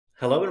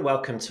Hello and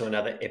welcome to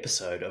another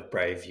episode of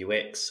Brave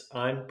UX.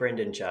 I'm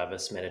Brendan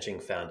Jarvis, managing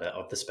founder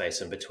of The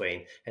Space in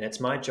Between, and it's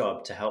my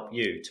job to help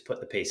you to put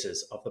the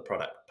pieces of the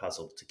product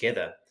puzzle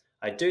together.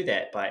 I do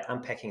that by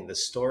unpacking the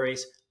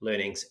stories,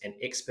 learnings, and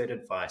expert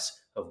advice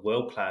of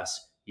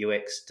world-class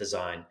UX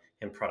design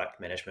and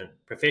product management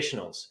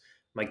professionals.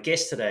 My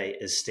guest today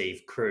is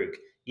Steve Krug.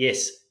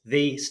 Yes,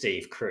 the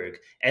Steve Krug,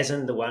 as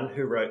in the one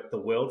who wrote the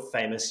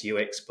world-famous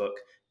UX book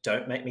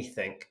Don't Make Me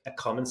Think, a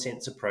common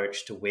sense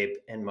approach to web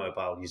and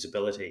mobile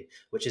usability,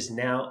 which is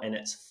now in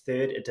its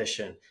third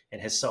edition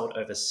and has sold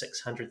over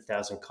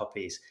 600,000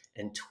 copies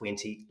in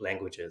 20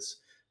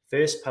 languages.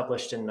 First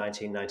published in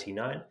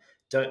 1999,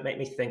 Don't Make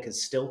Me Think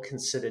is still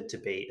considered to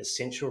be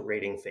essential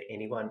reading for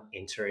anyone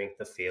entering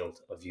the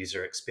field of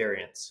user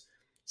experience.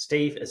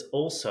 Steve is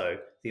also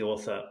the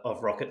author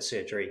of Rocket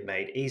Surgery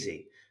Made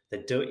Easy, the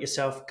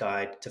do-it-yourself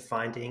guide to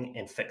finding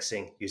and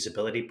fixing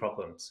usability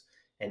problems,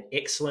 an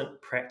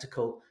excellent,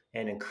 practical,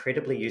 and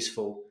incredibly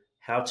useful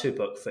how-to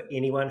book for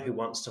anyone who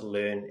wants to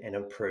learn and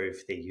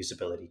improve their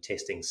usability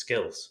testing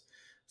skills.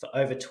 For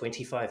over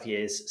 25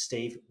 years,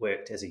 Steve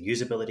worked as a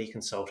usability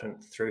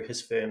consultant through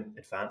his firm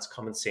Advanced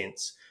Common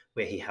Sense,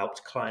 where he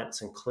helped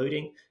clients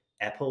including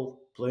Apple,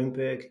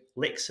 Bloomberg,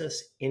 Lexus,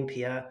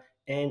 NPR,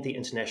 and the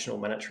International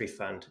Monetary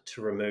Fund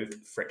to remove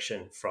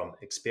friction from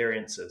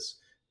experiences.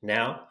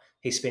 Now,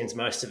 he spends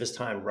most of his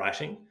time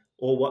writing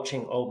or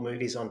watching old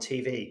movies on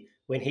TV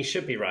when he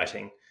should be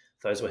writing.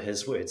 Those were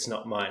his words,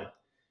 not mine.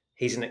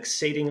 He's an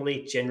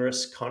exceedingly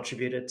generous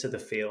contributor to the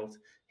field.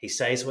 He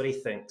says what he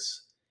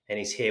thinks, and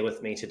he's here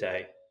with me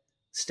today.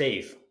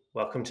 Steve,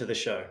 welcome to the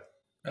show.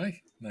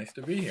 Hi, nice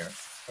to be here.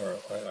 Or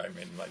I'm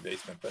in my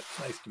basement, but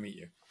nice to meet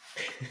you.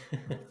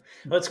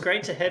 Well, it's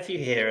great to have you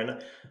here.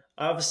 And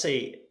I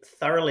obviously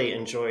thoroughly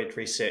enjoyed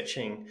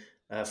researching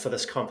for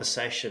this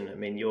conversation. I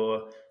mean,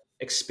 your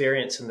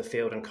experience in the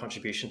field and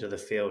contribution to the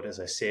field, as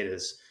I said,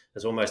 is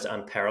almost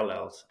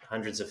unparalleled.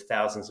 Hundreds of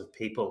thousands of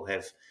people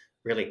have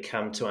really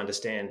come to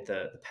understand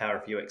the power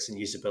of UX and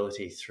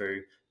usability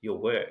through your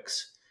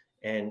works.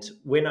 And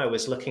when I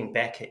was looking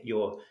back at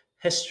your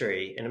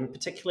history, and in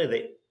particular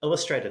the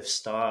illustrative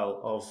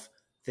style of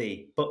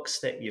the books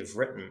that you've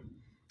written,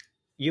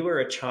 you were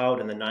a child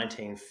in the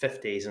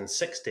 1950s and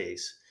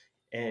 60s,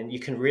 and you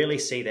can really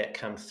see that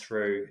come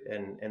through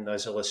in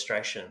those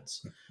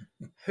illustrations.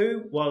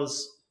 Who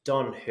was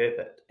Don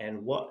Herbert,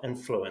 and what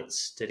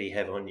influence did he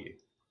have on you?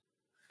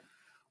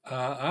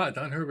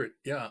 Don Herbert,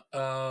 yeah.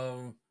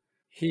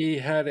 He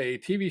had a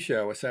TV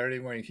show, a Saturday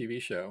morning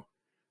TV show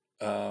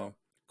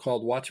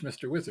called Watch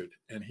Mr. Wizard,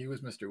 and he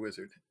was Mr.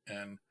 Wizard.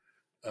 And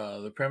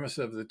the premise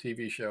of the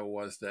TV show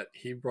was that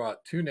he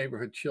brought two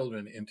neighborhood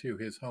children into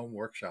his home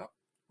workshop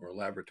or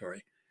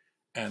laboratory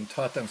and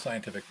taught them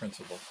scientific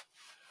principles.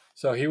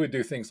 So he would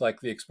do things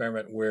like the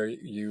experiment where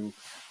you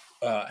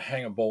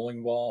hang a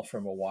bowling ball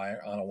from a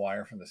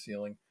wire from the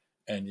ceiling,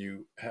 and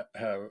you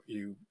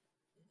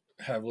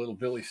have little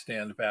Billy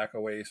stand back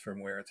a ways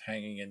from where it's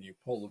hanging, and you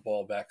pull the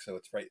ball back so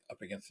it's right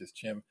up against his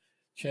chin,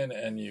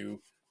 and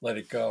you let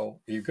it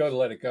go. You go to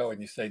let it go, and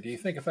you say, "Do you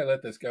think if I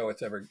let this go,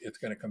 it's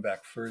going to come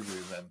back further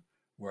than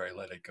where I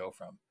let it go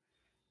from?"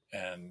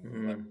 And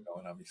let it go,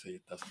 and obviously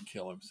it doesn't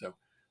kill him.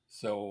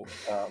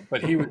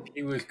 But he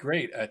was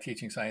great at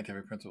teaching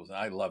scientific principles, and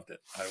I loved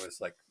it. I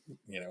was like,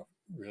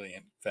 really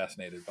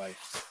fascinated by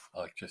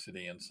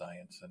electricity and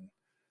science,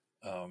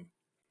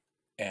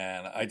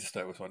 and I just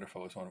thought it was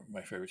wonderful. It was one of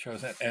my favorite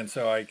shows, and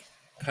so I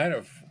kind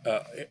of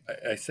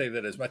I say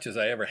that as much as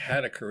I ever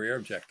had a career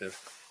objective,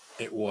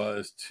 it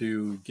was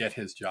to get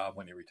his job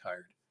when he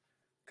retired,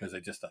 because I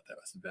just thought that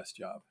was the best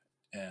job.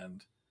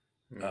 And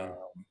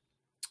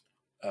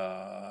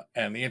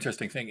and the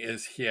interesting thing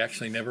is he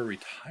actually never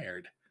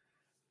retired.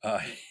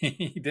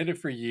 He did it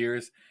for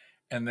years,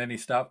 and then he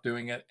stopped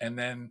doing it. And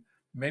then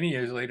many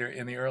years later,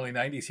 in the early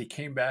 90s, he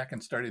came back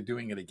and started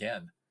doing it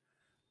again,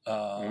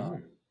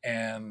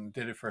 and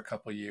did it for a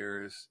couple of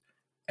years.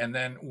 And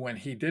then when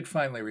he did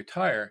finally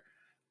retire,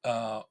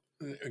 a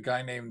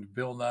guy named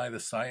Bill Nye, the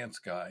Science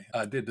Guy,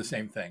 did the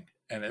same thing.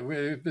 And it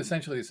was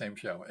essentially the same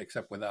show,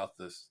 except without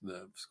the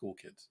school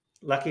kids.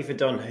 Lucky for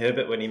Don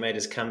Herbert, when he made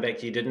his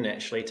comeback, you didn't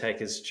actually take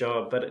his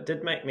job. But it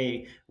did make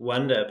me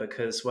wonder,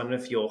 because one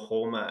of your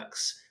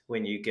hallmarks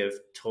when you give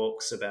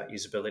talks about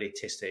usability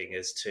testing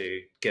is to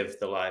give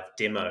the live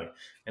demo.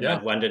 And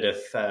I wondered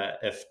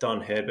if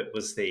Don Herbert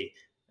was the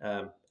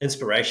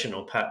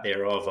inspirational part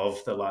thereof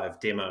of the live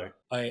demo.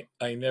 I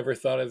never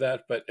thought of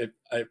that, but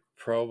I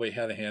probably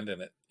had a hand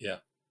in it. Yeah.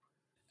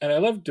 And I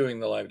love doing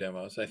the live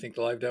demos. I think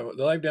the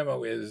live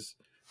demo is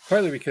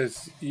partly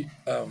because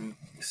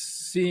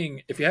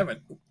seeing, if you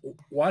haven't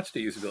watched a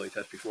usability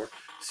test before,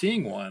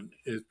 seeing one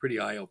is pretty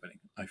eye-opening.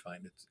 I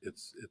find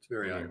it's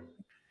very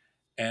eye-opening.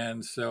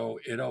 And so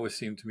it always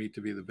seemed to me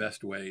to be the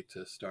best way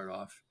to start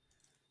off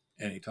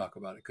any talk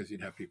about it, because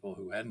you'd have people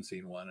who hadn't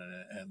seen one,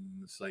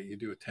 and it's like you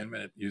do a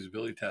 10-minute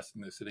usability test,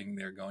 and they're sitting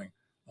there going,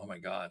 "Oh my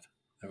God,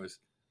 that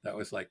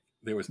was like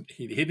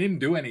he didn't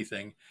do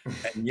anything,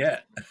 and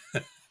yet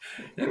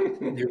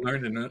You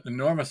learned an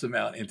enormous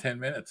amount in 10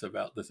 minutes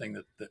about the thing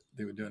that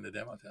they were doing the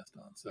demo test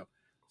on. So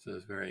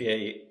it's very Yeah,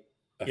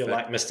 you're effective.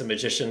 like Mr.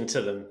 Magician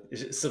to them.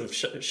 It's sort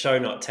of show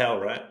not tell,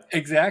 right?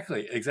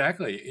 Exactly.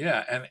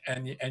 Yeah,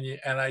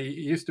 and I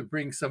used to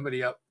bring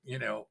somebody up.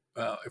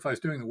 If I was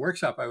doing the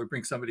workshop, I would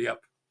bring somebody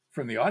up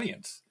from the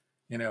audience,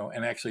 and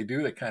actually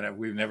do the kind of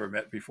we've never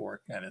met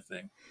before kind of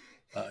thing,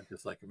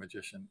 just like a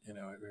magician. It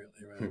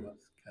really Hmm.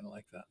 was kind of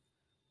like that.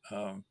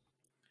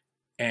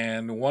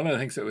 And one of the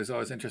things that was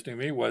always interesting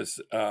to me was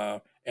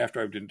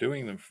after I've been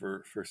doing them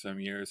for some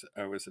years,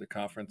 I was at a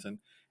conference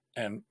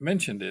and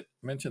mentioned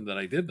that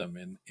I did them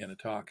in a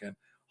talk, and a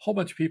whole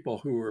bunch of people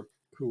who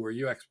were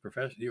UX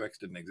professionals. UX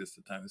didn't exist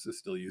at the time. This is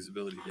still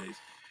usability days.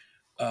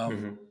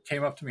 Hmm.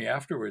 Came up to me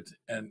afterwards,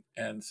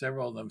 and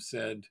several of them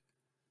said,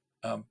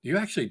 "Do you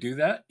actually do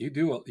that? You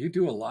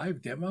do a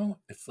live demo?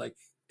 It's like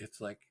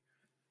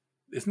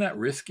isn't that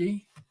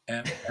risky?"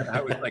 And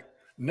I was like,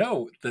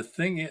 "No,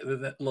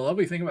 the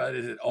lovely thing about it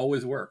is it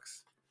always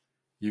works.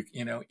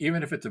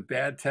 Even if it's a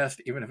bad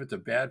test, even if it's a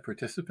bad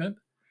participant,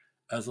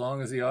 as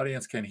long as the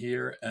audience can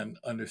hear and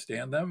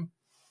understand them,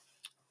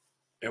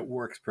 it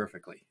works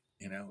perfectly.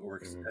 It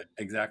works Hmm.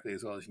 exactly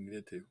as well as you need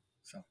it to."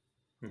 So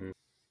Hmm.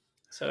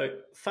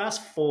 So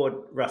fast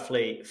forward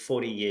roughly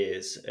 40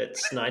 years,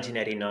 it's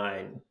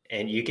 1989,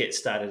 and you get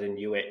started in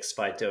UX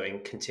by doing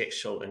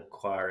contextual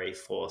inquiry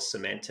for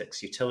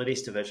Semantics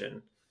Utilities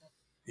Division.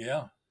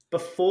 yeah,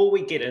 Before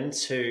we get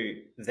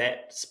into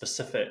that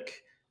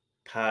specific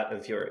part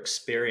of your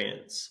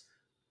experience,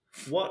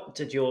 what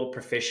did your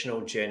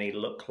professional journey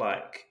look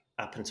like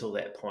up until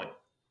that point?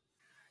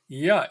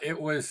 yeah, it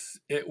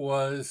was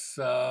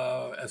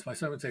as my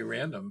son would say,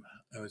 random.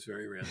 It was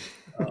very random.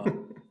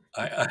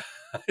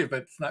 But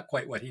it's not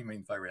quite what he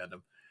means by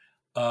random.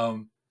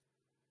 Um,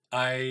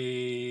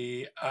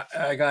 I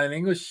got an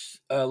English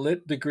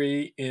lit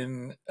degree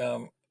in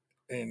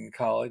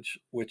college,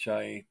 which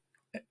I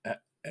uh,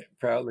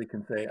 proudly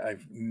can say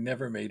I've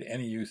never made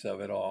any use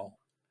of at all,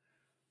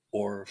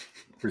 or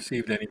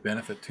received any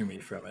benefit to me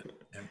from it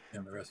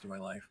in the rest of my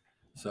life.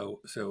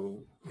 So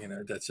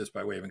that's just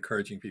by way of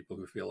encouraging people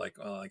who feel like,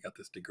 oh, I got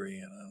this degree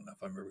and I don't know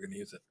if I'm ever going to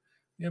use it.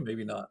 Yeah,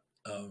 maybe not.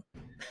 Uh,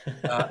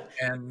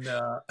 and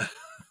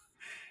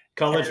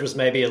College was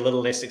maybe a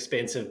little less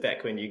expensive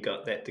back when you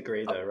got that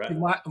degree, though,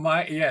 right?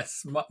 my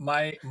yes,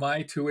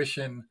 my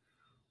tuition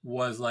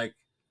was like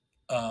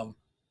um,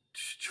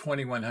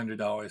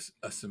 $2,100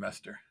 a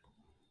semester,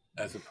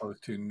 as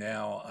opposed to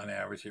now on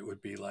average it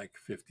would be like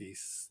 50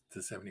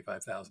 to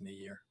 75,000 a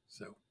year.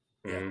 So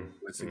yeah, it Mm,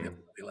 was mm,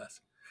 significantly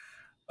less.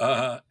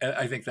 And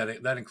I think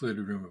that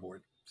included room and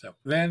board. So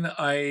then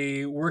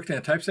I worked in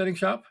a typesetting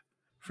shop.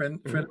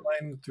 Friend mhm. of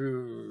mine,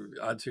 through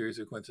odd series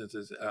of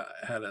coincidences,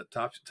 had a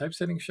top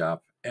typesetting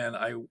shop, and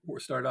I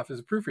started off as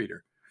a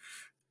proofreader.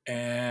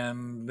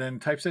 And then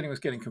typesetting was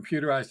getting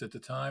computerized at the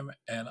time,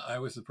 and I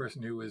was the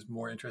person who was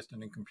more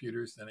interested in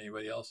computers than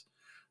anybody else.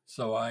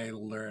 So I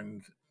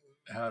learned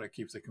how to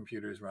keep the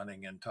computers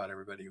running and taught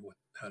everybody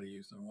how to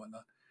use them and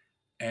whatnot.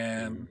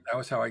 And Mm. that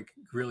was how I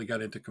really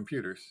got into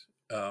computers.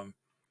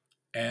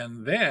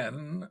 And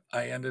then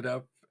I ended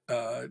up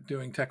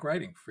doing tech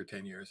writing for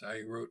 10 years.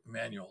 I wrote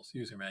manuals,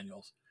 user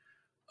manuals,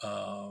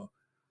 uh,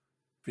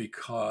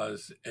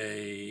 because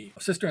a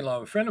sister-in-law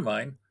of a friend of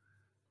mine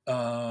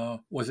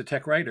was a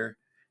tech writer,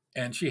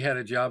 and she had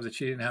a job that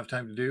she didn't have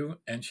time to do.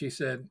 And she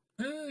said,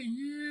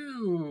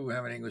 "You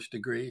have an English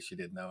degree." She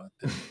didn't know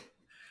it.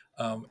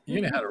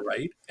 You know how to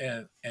write,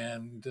 and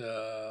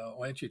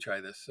why don't you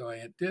try this? So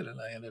I did, and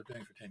I ended up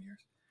doing it for 10 years.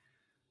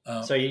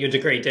 Um, So your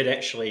degree did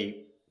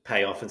actually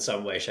pay off in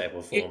some way, shape,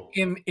 or form.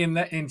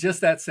 in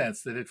just that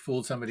sense, that it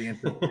fooled somebody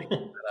into thinking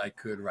that I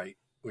could write,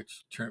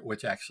 which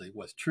actually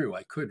was true.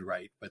 I could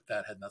write, but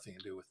that had nothing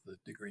to do with the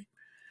degree.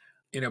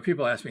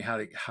 People ask me how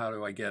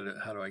do I get it,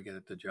 how do I get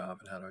at the job,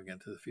 and how do I get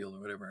into the field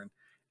and whatever.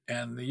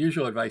 And the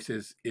usual advice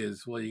is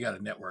well, you got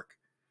to network.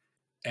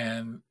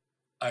 And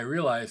I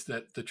realized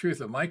that the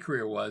truth of my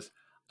career was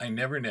I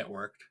never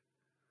networked.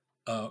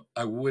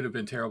 I would have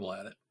been terrible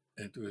at it.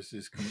 It was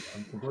just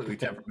I'm completely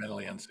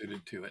temperamentally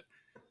unsuited to it,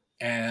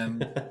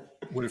 and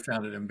would have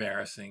found it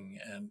embarrassing.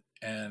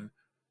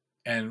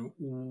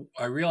 And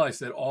I realized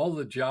that all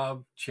the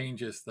job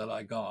changes that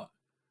I got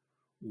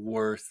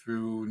were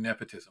through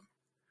nepotism.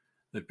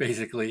 That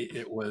basically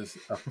it was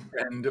a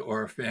friend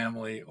or a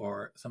family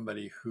or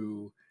somebody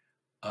who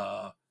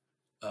uh,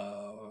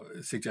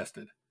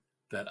 suggested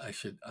that I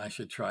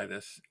should try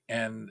this.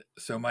 And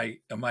so my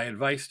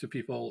advice to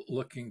people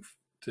looking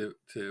to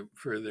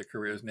for their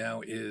careers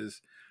now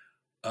is,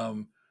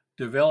 um,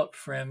 develop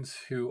friends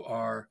who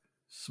are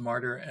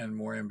smarter and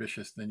more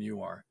ambitious than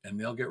you are, and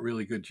they'll get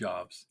really good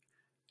jobs.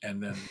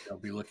 And then they'll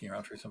be looking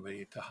around for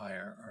somebody to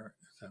hire, or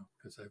so,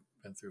 because I've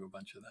been through a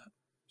bunch of that.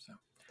 So,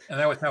 and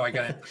that was how I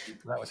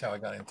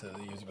got into the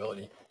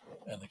usability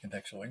and the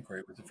contextual inquiry.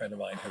 It was a friend of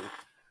mine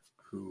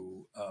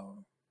who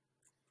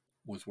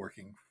was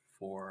working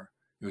for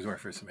he was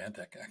working for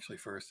Symantec actually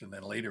first, and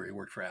then later he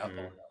worked for Apple.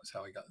 Mm. And that was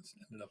how I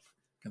ended up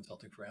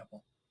consulting for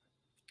Apple.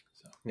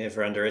 So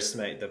Never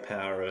underestimate the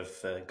power of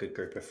a good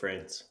group of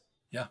friends.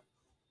 yeah,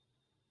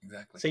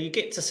 exactly. So you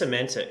get to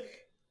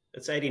Semantic.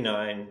 It's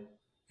 89.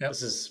 Yep.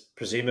 This is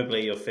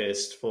presumably your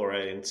first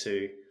foray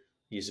into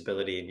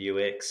usability and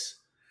UX.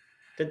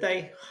 Did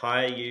they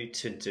hire you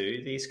to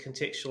do these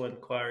contextual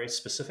inquiries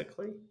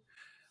specifically?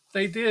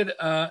 They did.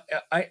 I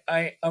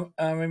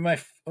mean,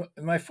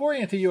 my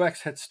foray into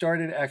UX had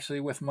started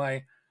actually with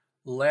my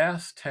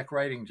last tech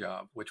writing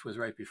job, which was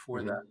right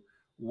before that,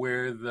 Mm-hmm.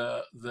 where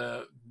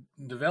the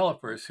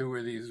developers, who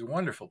were these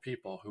wonderful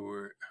people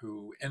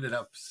who ended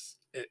up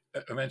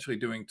eventually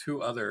doing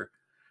two other.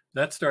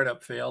 That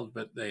startup failed,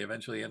 but they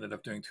eventually ended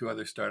up doing two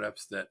other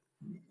startups that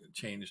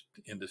changed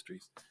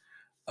industries.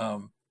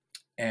 Um,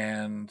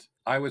 and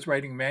I was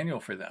writing manual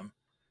for them,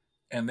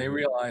 and they Mm-hmm.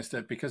 realized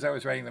that because I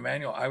was writing the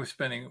manual, I was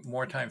spending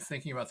more time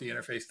thinking about the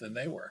interface than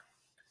they were.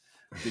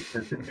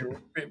 Because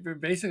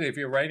if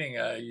you're writing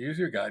a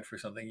user guide for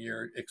something,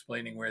 you're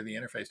explaining where the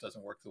interface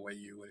doesn't work the way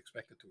you would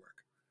expect it to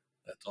work.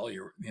 That's all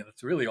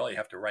that's really all you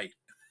have to write.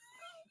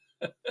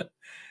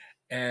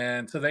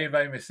 And so they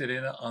invited me to sit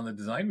in on the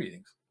design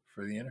meetings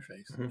for the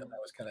interface. And Mm-hmm.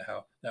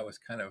 that was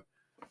kind of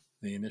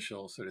the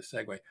initial sort of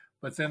segue.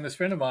 But then this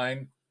friend of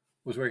mine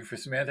was working for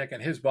Symantec,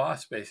 and his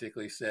boss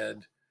basically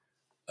said,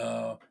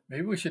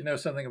 maybe we should know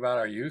something about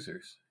our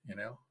users.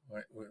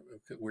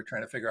 We're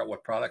trying to figure out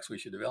what products we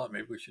should develop.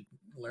 Maybe we should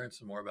learn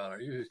some more about our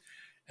users.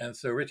 And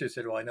so Richard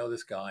said, well, I know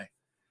this guy.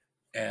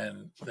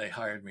 And they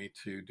hired me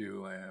to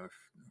do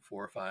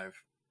 4 or 5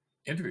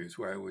 interviews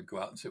where I would go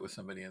out and sit with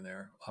somebody in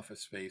their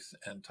office space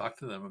and talk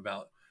to them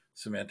about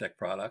Symantec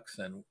products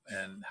and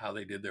how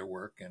they did their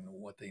work and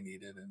what they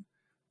needed and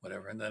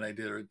whatever. And then I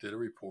did a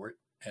report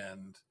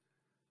and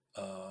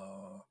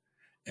I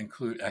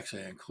included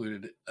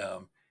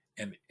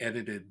an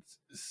edited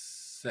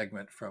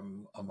segment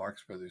from a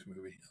Marx Brothers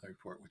movie in the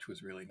report, which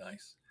was really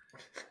nice.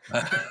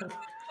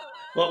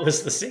 What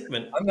was the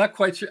segment? I'm not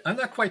quite sure. I'm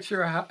not quite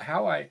sure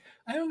how I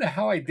don't know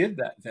how I did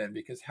that then,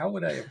 because how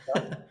would I have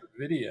done the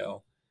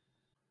video?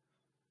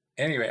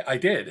 Anyway, I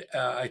did.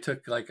 I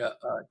took like a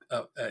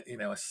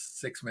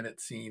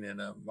 6-minute scene in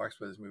a Marx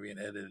Brothers movie and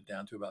edited it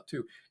down to about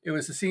 2. It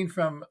was a scene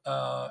from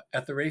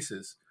At the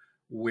Races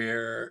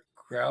where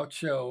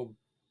Groucho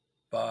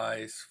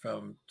buys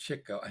from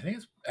Chico. I think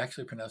it's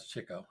actually pronounced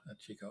Chico, not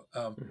Chico.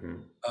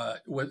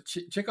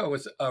 Chico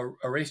was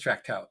a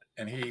racetrack tout,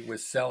 and he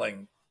was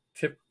selling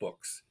tip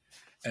books,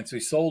 and so he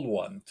sold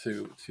one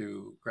to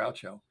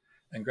Groucho,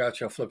 and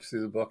Groucho flips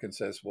through the book and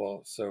says,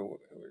 "Well, so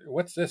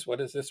what's this? What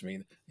does this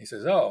mean?" He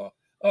says, "Oh,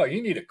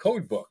 you need a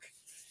code book,"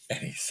 and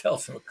he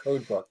sells him a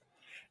code book,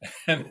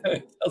 and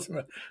he sells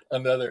him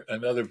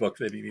another book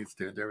that he needs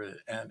to interpret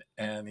it,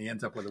 and he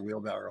ends up with a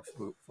wheelbarrow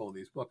full of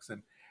these books.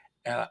 And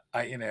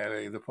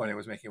the point I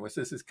was making was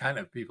this is kind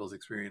of people's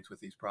experience with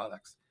these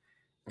products,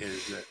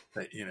 is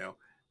that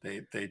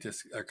they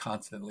just are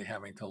constantly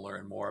having to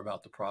learn more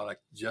about the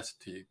product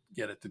just to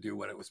get it to do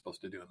what it was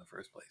supposed to do in the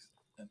first place.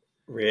 And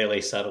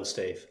Really subtle,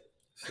 Steve.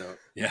 so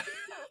yeah,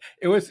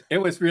 it was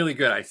really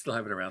good. I still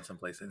have it around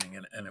someplace, I think,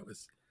 and it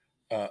was,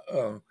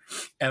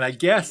 and I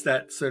guess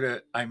that sort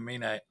of,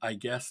 I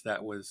guess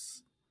that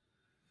was,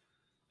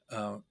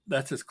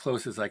 that's as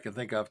close as I can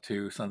think of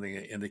to something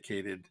that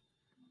indicated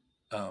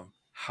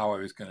how I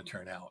was going to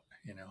turn out.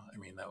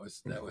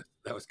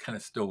 That was kind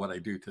of still what I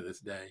do to this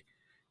day,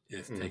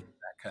 is taking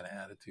that kind of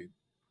attitude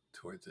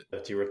towards it.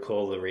 Do you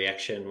recall the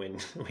reaction when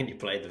when you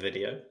played the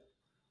video?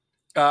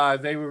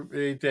 They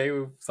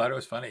thought it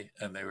was funny,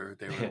 and they were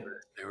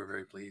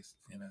very pleased.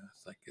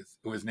 It's like it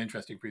was an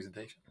interesting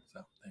presentation.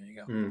 So there you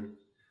go.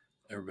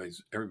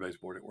 Everybody's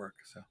bored at work.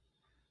 So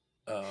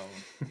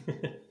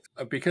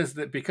because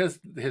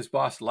his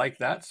boss liked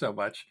that so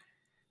much,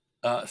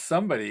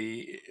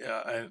 somebody,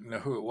 I don't know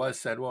who it was,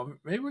 said, well,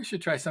 maybe we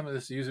should try some of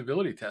this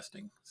usability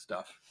testing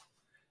stuff.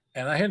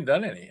 And I hadn't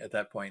done any at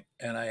that point.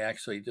 And I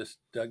actually just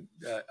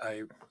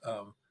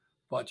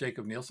bought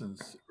Jacob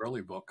Nielsen's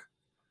early book,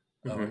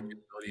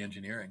 Usability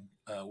Engineering,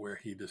 where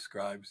he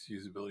describes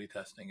usability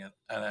testing. And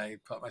I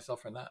taught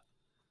myself from that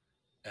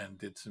and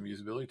did some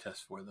usability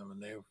tests for them.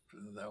 And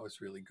that was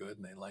really good.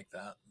 And they liked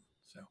that.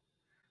 So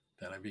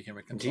then I became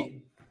a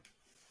consultant.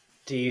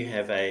 Do you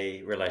have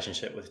a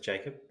relationship with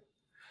Jacob?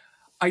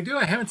 I do.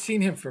 I haven't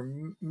seen him for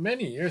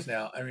many years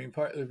now. I mean,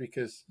 partly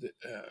because,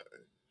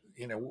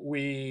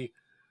 we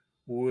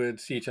would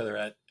see each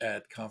other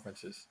at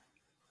conferences.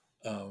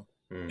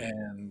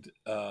 And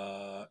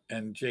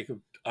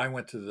Jacob, I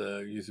went to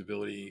the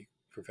Usability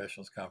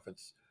Professionals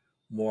Conference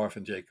more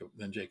often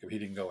than Jacob. He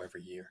didn't go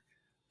every year.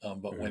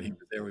 But when he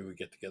was there, we would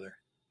get together.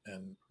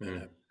 And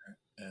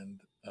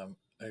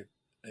I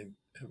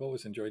have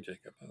always enjoyed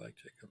Jacob. I like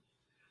Jacob.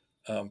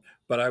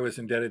 But I was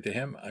indebted to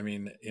him. I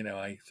mean,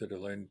 I sort of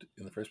learned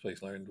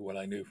what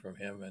I knew from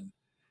him, and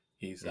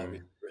he's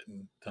obviously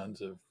written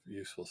tons of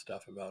useful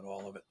stuff about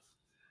all of it.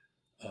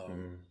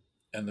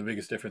 And the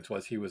biggest difference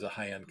was he was a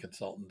high-end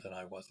consultant and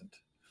I wasn't.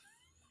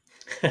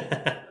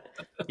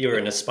 You were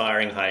an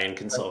aspiring high-end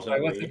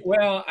consultant.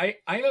 Well, I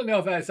don't know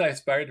if I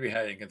aspired to be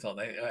high-end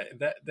consultant.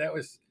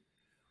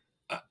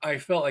 I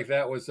felt like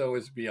that was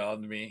always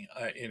beyond me.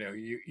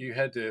 You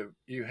had to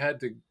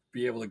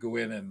be able to go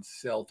in and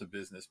sell to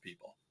business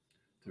people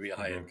to be a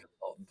high end Hmm.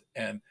 consultant,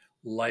 and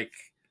like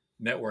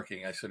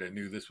networking, I sort of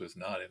knew this was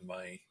not in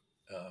my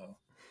uh,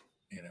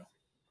 you know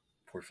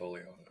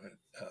portfolio.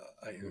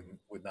 I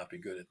would not be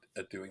good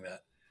at doing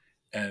that,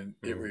 and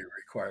it would Hmm.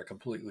 require a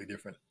completely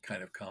different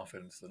kind of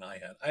confidence than I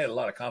had. I had a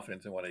lot of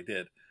confidence in what I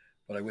did,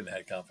 but I wouldn't have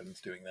had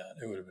confidence doing that.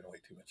 It would have been way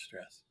too much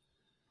stress.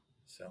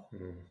 So.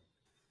 Hmm.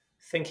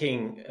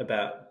 Thinking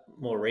about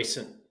more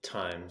recent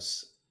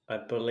times, I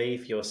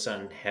believe your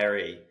son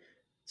Harry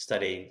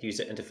studied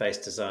user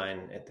interface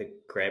design at the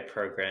grad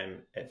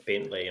program at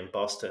Bentley in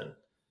Boston.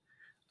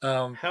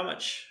 Um, How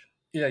much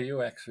yeah,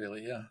 UX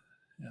really. Yeah,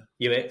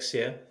 yeah. UX,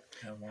 yeah?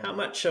 Yeah, more How of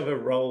much of a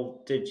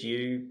role did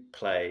you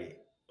play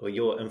or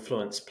your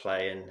influence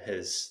play in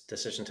his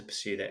decision to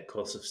pursue that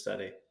course of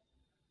study?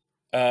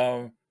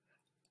 it.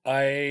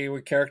 I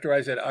would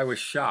characterize it. I was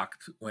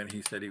shocked when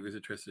he said he was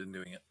interested in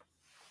doing it.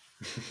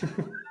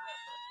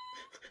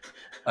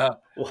 Uh,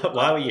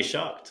 Why were you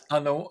shocked?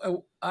 on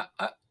the,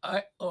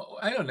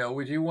 I don't know.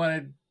 Would you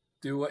want to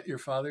do what your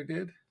father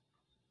did?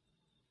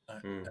 I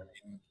Mm,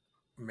 mean,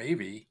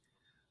 maybe,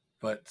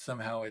 but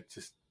somehow it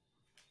just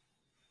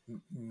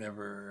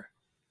never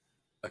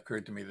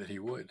occurred to me that he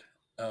would.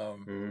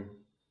 Um, mm,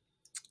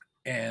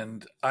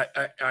 and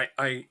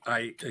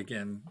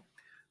again,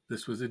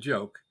 this was a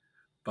joke,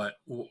 but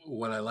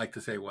what I like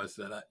to say was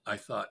that I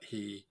thought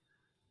he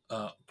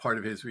part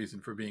of his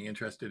reason for being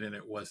interested in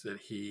it was that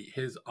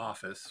his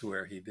office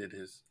where he did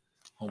his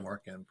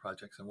homework and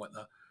projects and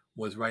whatnot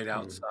was right mm.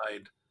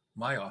 outside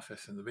my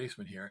office in the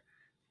basement here,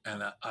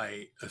 and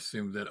I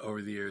assumed that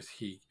over the years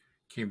he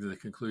came to the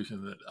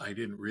conclusion that I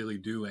didn't really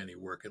do any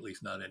work, at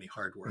least not any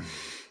hard work,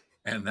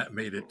 and that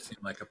made it seem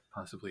like a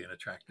possibly an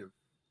attractive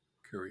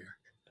career.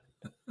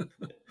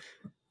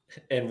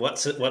 And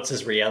what's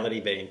his reality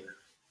been?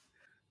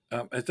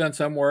 I've done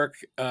some work,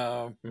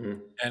 Mm.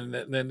 and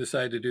then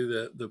decided to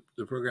do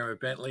the program at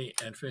Bentley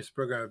and finish the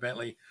program at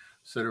Bentley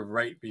sort of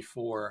right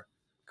before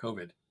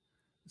COVID.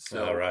 Oh,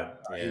 So right,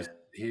 yeah.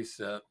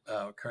 he's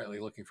currently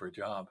looking for a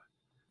job.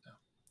 So,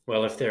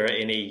 Well, if there are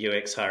any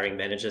UX hiring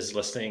managers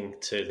listening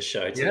to the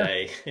show yeah,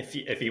 today, if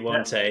you yeah.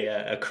 want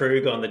a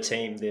Krug on the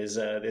team, there's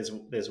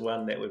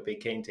one that would be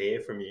keen to hear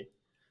from you.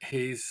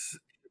 He's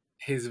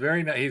he's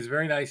very he's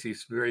very nice.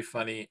 He's very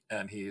funny,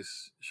 and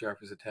he's sharp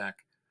as a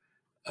tack.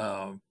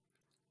 Um,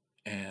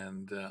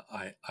 and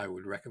I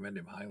would recommend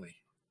him highly.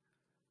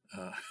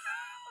 Uh,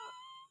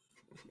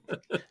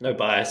 No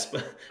bias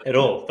at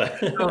all,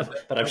 but no,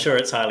 but I'm no, sure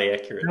it's highly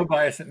accurate. no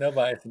bias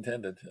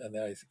intended.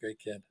 No, he's a great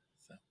kid.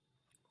 So.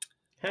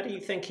 How do you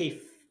think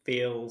he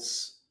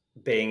feels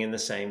being in the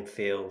same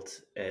field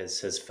as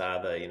his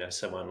father?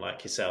 Someone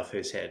like yourself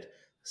who's had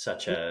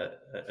such a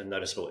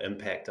noticeable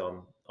impact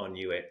on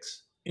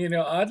UX.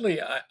 Oddly,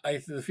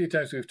 the few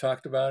times we've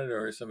talked about it,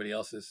 or somebody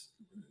else has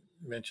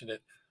mentioned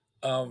it,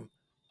 um,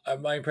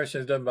 my impression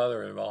is it doesn't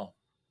bother him at all.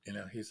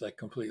 He's like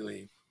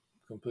completely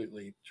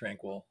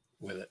tranquil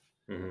with it.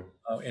 Hmm.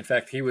 In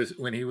fact, he was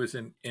when he was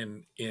in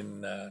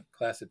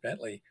class at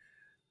Bentley.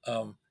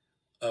 Um,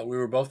 we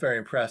were both very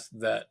impressed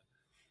that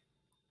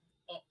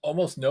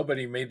almost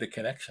nobody made the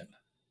connection.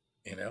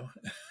 You know,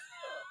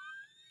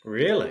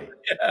 Really?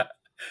 yeah,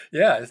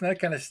 yeah, isn't that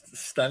kind of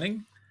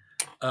stunning?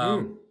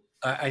 Um, Mm.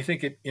 I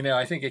think it.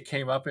 I think it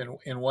came up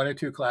in one or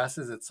two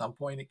classes at some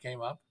point. It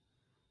came up,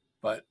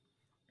 but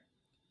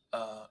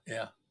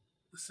yeah.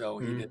 So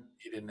Mm.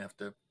 he didn't have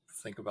to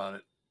think about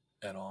it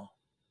at all.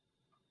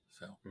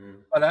 So,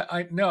 Mm. but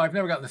I no, I've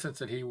never gotten the sense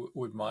that he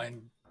would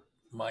mind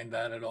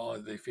that at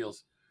all. He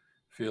feels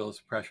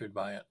pressured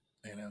by it.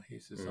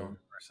 He's his Mm. own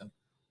person.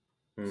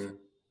 So, Mm.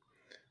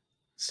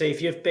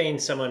 Steve, you've been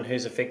someone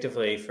who's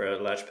effectively, for a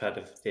large part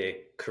of their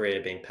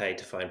career, been paid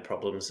to find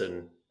problems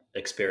and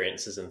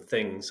experiences and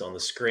things on the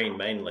screen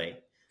mainly.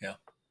 yeah.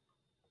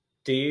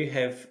 Do you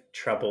have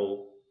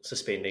trouble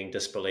suspending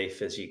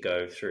disbelief as you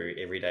go through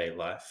everyday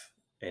life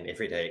and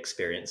everyday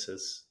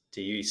experiences?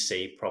 Do you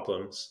see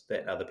problems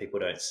that other people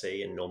don't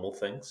see in normal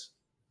things?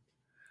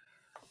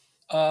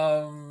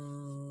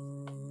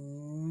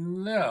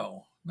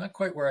 No, not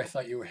quite where I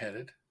thought you were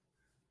headed.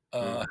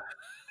 Uh, Mm.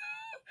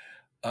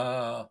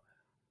 uh,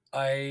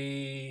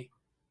 I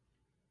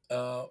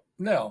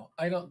no,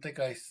 I don't think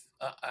I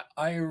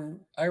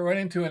run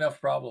into enough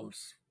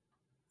problems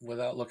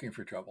without looking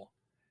for trouble,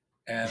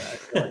 and I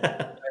feel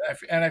like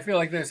and I feel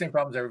like they're the same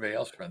problems everybody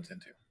else runs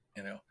into.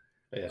 You know,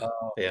 Yeah,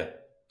 uh, yeah.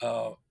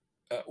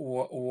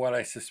 what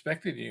I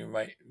suspected you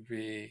might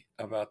be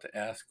about to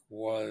ask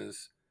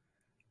was,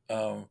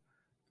 um,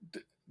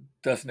 d-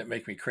 doesn't it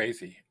make me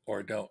crazy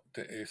or don't?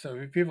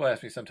 So people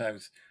ask me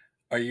sometimes,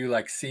 are you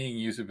like seeing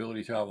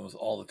usability problems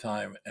all the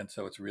time, and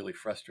so it's really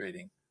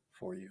frustrating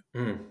for you?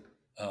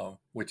 Mm.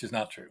 Which is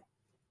not true.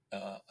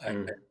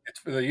 Mm.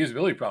 It's the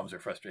usability problems are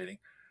frustrating,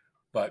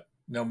 but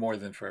no more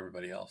than for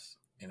everybody else.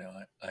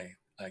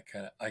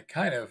 I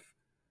kind of,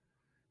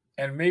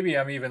 and maybe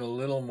I'm even a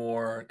little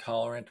more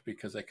tolerant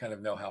because I kind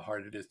of know how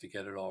hard it is to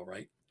get it all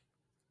right.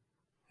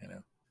 You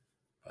know,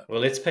 But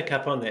Well, let's pick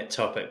up on that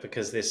topic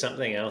because there's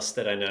something else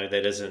that I know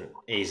that isn't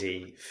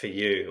easy for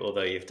you,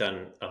 although you've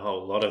done a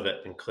whole lot of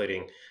it,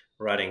 including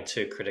writing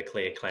two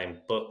critically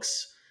acclaimed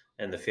books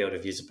in the field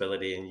of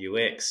usability and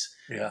UX.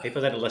 yeah,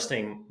 People that are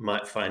listening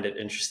might find it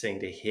interesting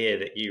to hear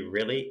that you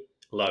really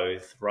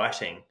loathe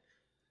writing.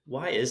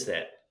 Why is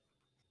that?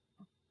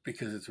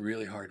 because it's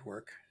really hard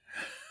work.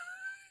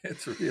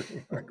 It's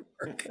really hard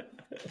work.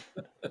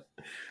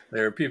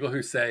 There are people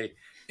who say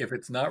if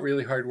it's not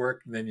really hard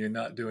work, then you're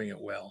not doing it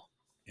well.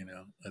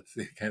 That's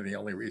kind of the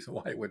only reason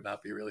why it would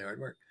not be really hard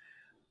work.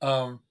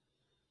 Um,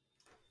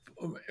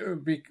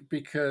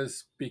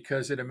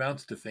 because it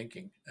amounts to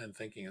thinking, and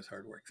thinking is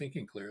hard work.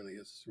 Thinking clearly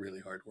is really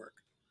hard work.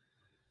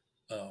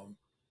 Um,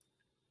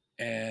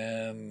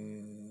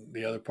 and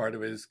the other part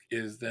of it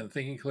is then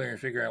thinking clear and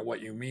figuring out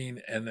what you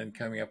mean, and then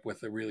coming up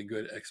with a really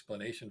good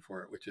explanation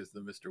for it, which is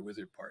the Mr.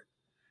 Wizard part.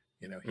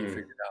 He Mm,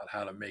 figured out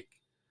how to make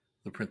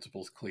the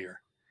principles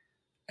clear,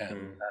 and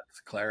mm,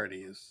 that's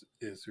clarity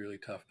is really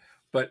tough.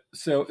 But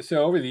so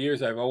over the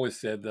years, I've always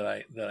said that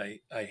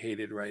I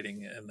hated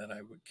writing, and that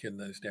I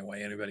couldn't understand why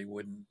anybody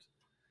would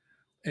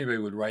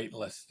write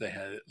unless they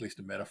had at least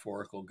a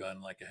metaphorical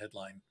gun, like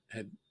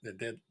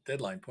a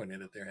deadline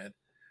pointed at their head.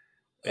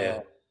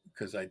 yeah.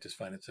 Because I just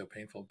find it so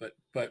painful.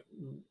 But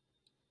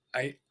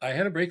I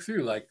had a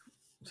breakthrough like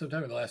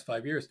sometime in the last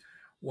 5 years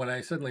when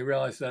I suddenly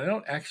realized that I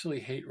don't actually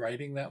hate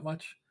writing that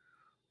much.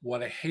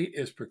 What I hate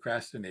is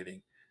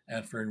procrastinating.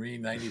 And for me,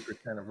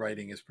 90% of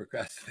writing is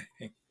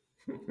procrastinating.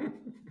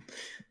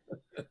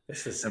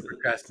 This is And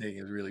procrastinating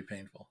is really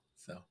painful.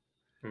 So,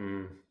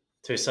 mm,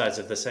 two sides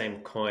of the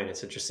same coin.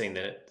 It's interesting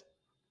that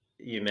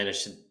you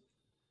managed to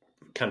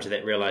come to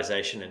that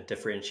realization and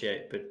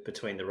differentiate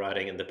between the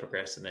writing and the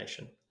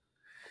procrastination.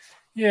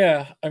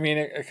 yeah, I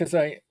mean, because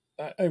I,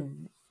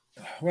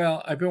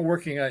 well, I've been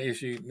working on,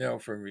 as you know,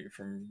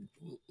 from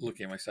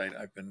looking at my site,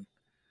 I've been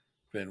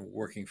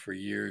working for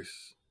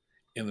years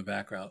in the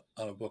background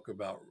on a book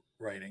about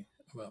writing,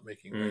 about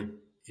making writing Mm,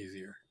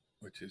 easier,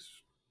 which is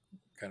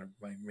kind of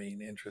my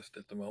main interest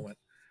at the moment.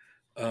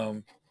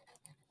 Um,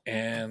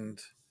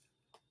 and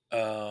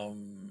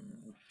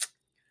um,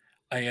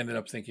 I ended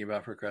up thinking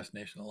about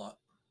procrastination a lot,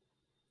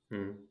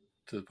 mm,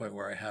 to the point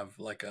where I have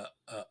like a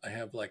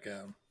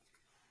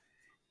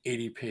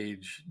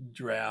 80-page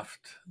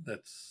draft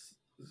that's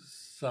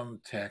some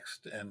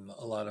text and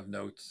a lot of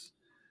notes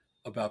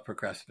about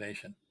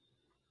procrastination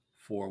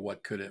for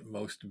what could at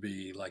most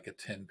be like a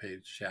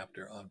 10-page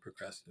chapter on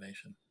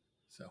procrastination.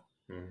 So,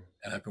 mm.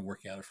 and I've been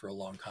working on it for a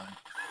long time.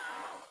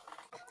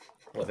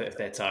 Well, if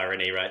that's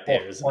irony right Or,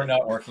 there, isn't or it?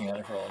 not working on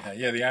it for a long time.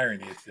 Yeah, the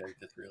irony is they're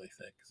just really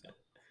thick. So,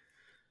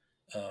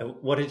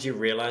 What did you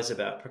realize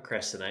about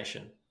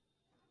procrastination?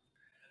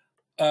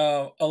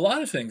 a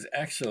lot of things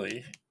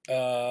actually.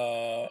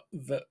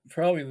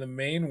 Probably the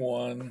main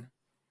one.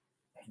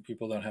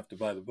 People don't have to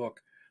buy the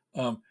book.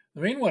 The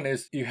main one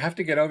is you have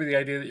to get over the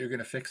idea that you're going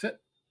to fix it.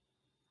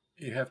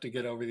 You have to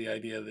get over the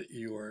idea that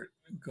you are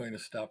going to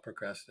stop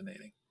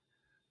procrastinating.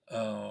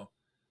 Uh,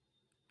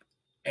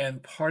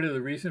 and part of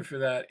the reason for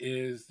that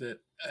is that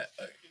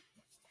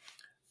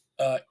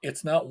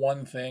it's not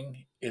one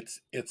thing.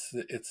 It's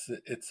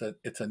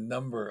a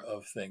number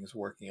of things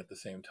working at the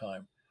same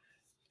time.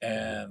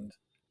 Mm, And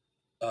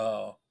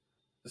uh,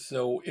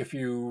 so if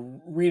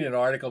you read an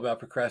article about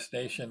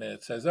procrastination and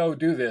it says, "Oh,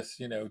 do this,"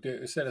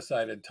 set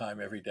aside a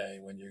time every day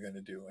when you're going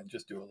to do, and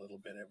just do a little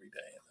bit every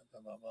day, and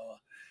blah blah blah.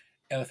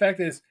 And the fact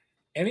is,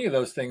 any of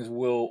those things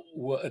will.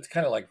 It's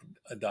kind of like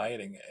a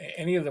dieting.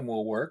 Any of them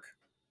will work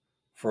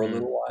for a mm,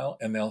 little while,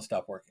 and they'll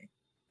stop working.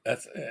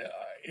 That's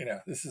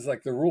this is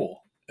like the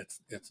rule.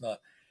 It's not.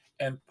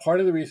 And part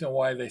of the reason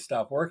why they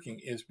stop working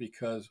is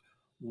because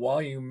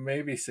while you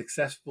may be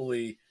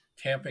successfully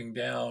tamping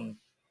down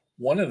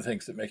one of the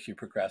things that makes you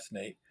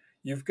procrastinate,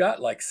 you've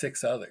got like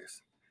six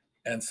others.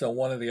 And so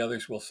one of the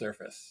others will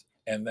surface.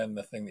 And then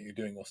the thing that you're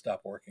doing will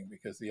stop working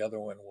because the other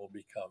one will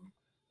become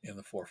in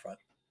the forefront.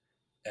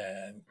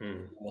 And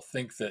mm. you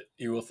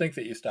will think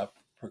that you stopped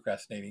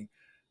procrastinating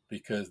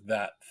because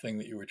that thing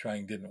that you were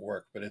trying didn't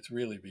work. But it's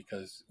really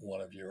because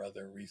one of your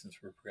other reasons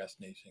for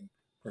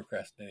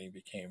procrastinating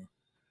became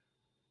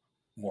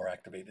more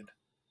activated.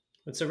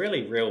 It's a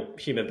really real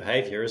human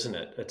behavior, isn't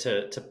it?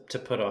 To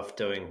put off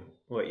doing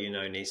what you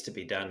know needs to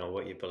be done or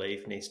what you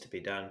believe needs to be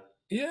done.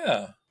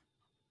 Yeah,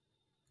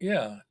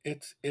 yeah.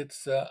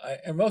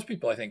 And most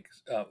people I think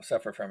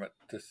suffer from it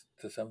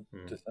to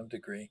Mm, some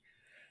degree.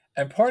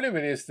 And part of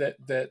it is that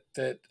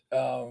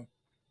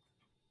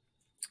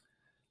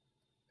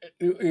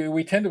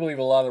we tend to believe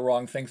a lot of the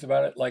wrong things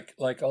about it.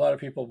 Like a lot of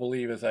people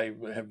believe, as I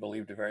have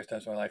believed at various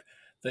times in my life,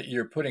 that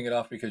you're putting it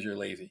off because you're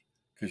lazy,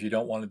 because you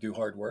don't want to do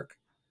hard work,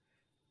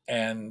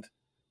 and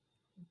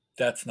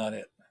that's not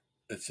it.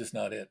 It's just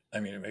not it. I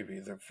mean, maybe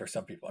for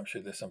some people, I'm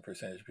sure there's some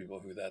percentage of people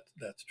who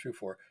that's true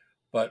for,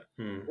 but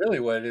mm, really,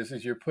 what it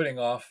is you're putting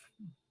off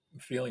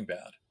feeling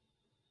bad.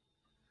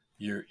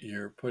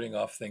 You're putting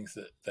off things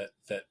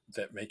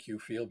that make you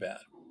feel bad,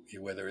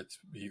 whether it's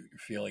you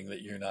feeling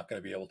that you're not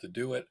going to be able to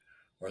do it,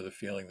 or the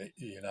feeling that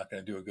you're not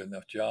going to do a good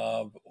enough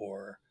job,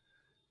 or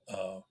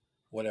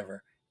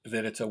whatever,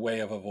 that it's a way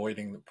of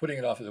avoiding, putting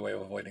it off as a way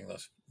of avoiding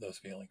those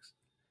feelings.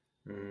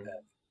 Mm.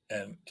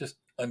 And just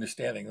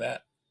understanding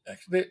that,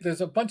 actually,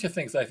 there's a bunch of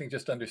things I think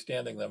just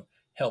understanding them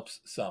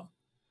helps some.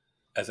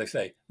 As I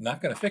say,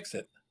 not going to fix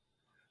it,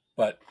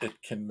 but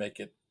it can make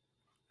it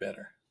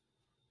better.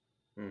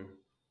 Mm.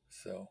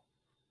 So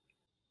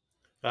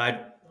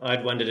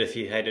I'd wondered if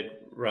you hated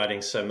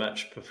writing so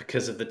much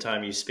because of the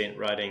time you spent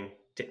writing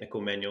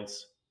technical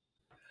manuals.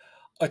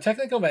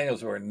 technical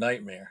manuals were a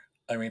nightmare.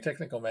 I mean,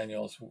 technical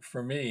manuals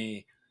for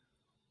me,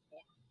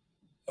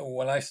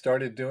 when I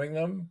started doing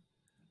them,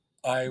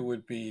 I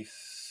would be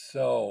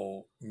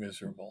so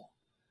miserable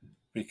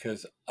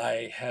because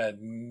I had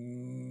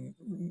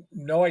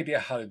no idea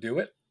how to do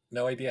it,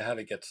 no idea how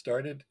to get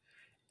started,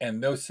 and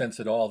no sense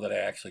at all that I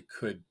actually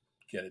could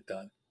get it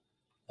done.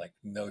 Like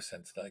no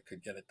sense that I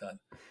could get it done.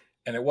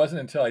 And it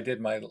wasn't until I did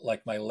my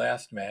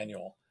last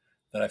manual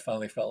that I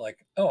finally felt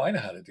like, oh, I know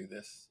how to do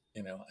this. I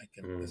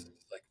can. This Mm.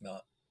 is like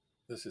not.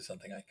 This is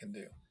something I can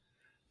do.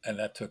 And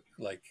that took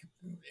like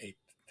 8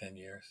 to 10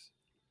 years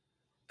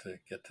to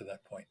get to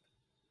that point.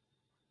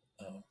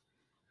 Um,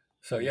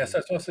 so yes, Mm.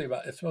 that's mostly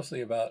about. It's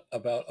mostly about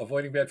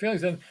avoiding bad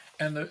feelings, and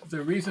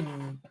the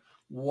reason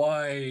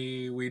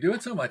why we do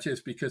it so much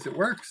is because it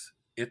works.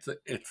 It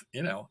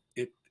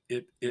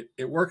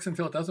works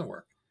until it doesn't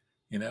work.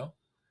 You know,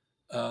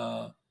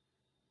 uh,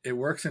 it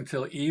works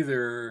until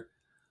either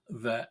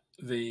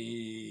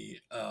the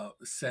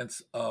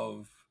sense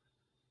of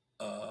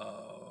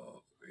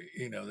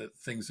that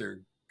things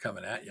are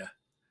coming at you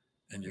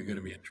and you're going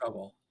to be Mm. in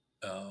trouble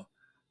uh,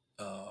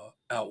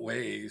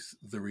 outweighs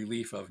the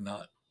relief of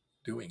not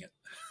doing it.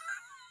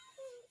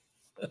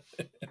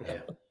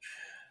 Yeah.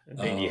 And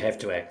then you Uh, have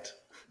to act.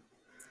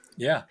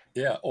 yeah,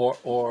 yeah,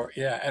 or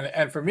yeah,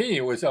 and for me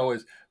it was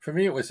always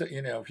people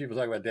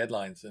talk about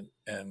deadlines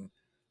and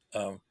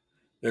um,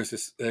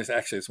 there's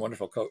actually this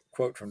wonderful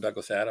quote from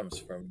Douglas Adams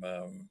from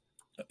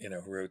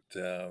who wrote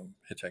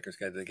Hitchhiker's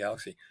Guide to the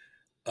Galaxy.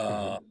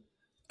 Uh, Hmm.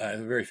 a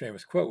very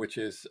famous quote, which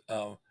is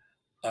I'll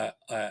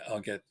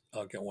get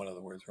one of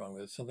the words wrong,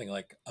 but it's something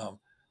like I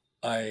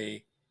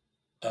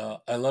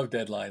I love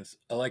deadlines.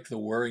 I like the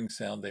whirring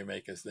sound they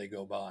make as they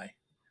go by.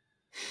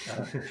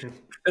 Uh,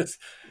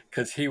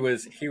 because he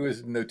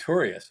was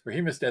notorious for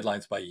he missed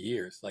deadlines by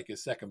years. Like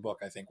his second book,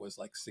 I think, was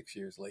like 6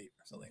 years late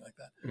or something like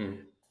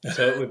Mm.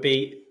 So it'd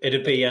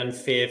be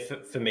unfair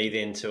for me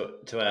then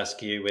to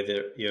ask you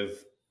whether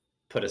you've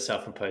put a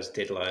self-imposed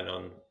deadline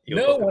on your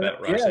No, book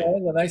about yeah, writing.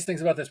 one of the nice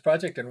things about this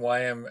project and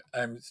why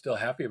I'm still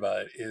happy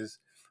about it is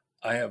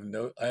I have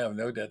no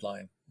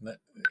deadline.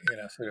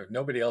 Sort of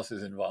nobody else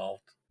is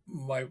involved.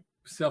 My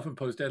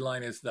self-imposed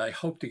deadline is that I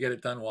hope to get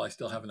it done while I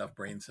still have enough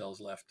brain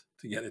cells left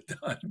to get it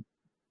done.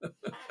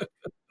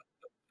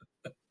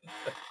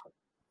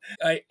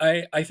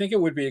 I think it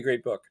would be a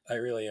great book. I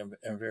really am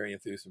very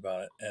enthused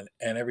about it,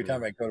 and every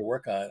time Mm. I go to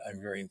work on it,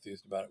 I'm very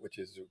enthused about it, which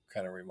is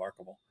kind of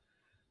remarkable.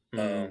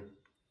 Mm.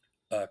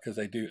 Because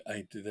I do.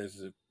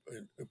 There's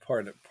a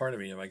part of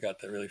me in my gut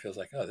that really feels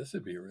like, oh, this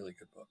would be a really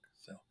good book.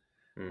 So,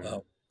 Mm.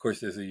 of course,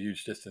 there's a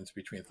huge distance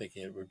between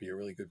thinking it would be a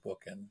really good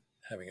book and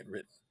having it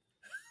written.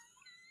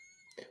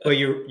 Well,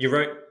 you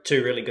wrote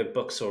two really good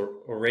books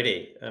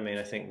already. I mean,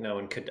 I think no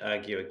one could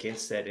argue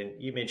against that.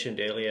 And you mentioned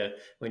earlier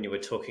when you were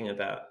talking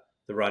about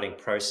the writing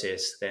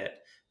process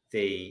that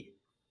the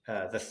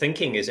the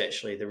thinking is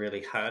actually the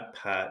really hard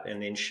part,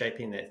 and then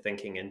shaping that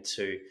thinking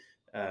into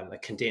a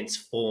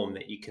condensed form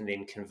that you can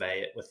then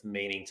convey it with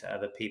meaning to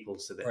other people,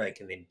 so that they Right,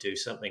 can then do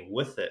something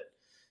with it,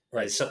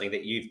 right. is something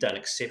that you've done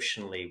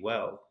exceptionally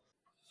well.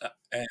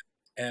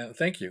 And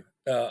thank you.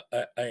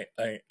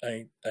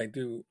 I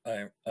do.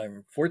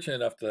 I'm fortunate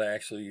enough that I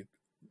actually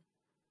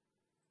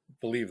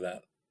believe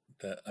that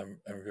I'm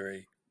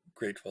very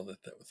grateful that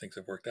things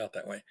have worked out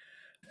that way.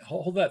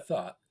 Hold that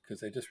thought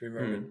because I just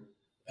remembered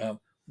Mm. um,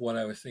 what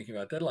I was thinking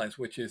about deadlines,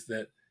 which is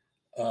that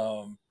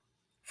um,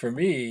 for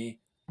me,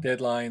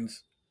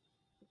 deadlines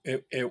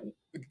it, it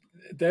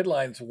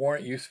deadlines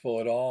weren't useful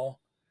at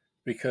all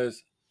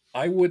because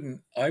I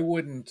wouldn't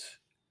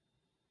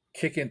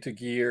kick into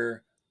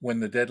gear when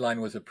the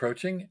deadline was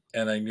approaching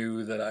and I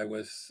knew that I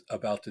was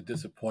about to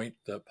disappoint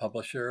the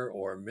publisher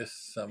or miss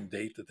some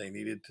date that they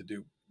needed to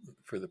do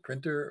for the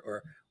printer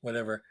or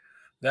whatever.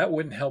 That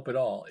wouldn't help at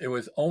all. It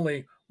was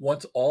only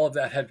once all of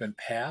that had been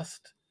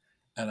passed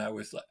and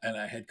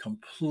I had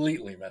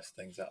completely messed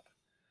things up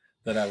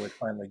that I would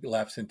finally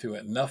lapse into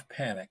enough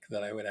panic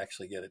that I would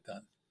actually get it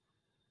done.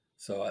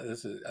 So I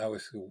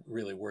was a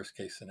really worst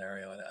case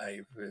scenario, and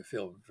I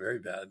feel very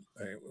bad.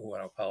 I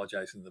want to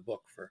apologize in the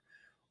book for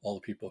all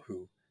the people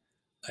who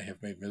I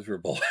have made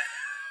miserable.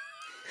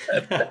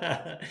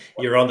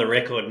 You're on the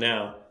record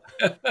now.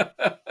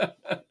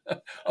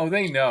 Oh,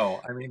 they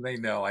know. I mean, they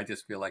know. I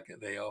just feel like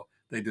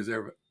they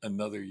deserve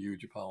another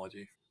huge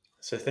apology.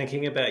 So,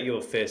 thinking about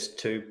your first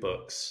two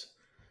books,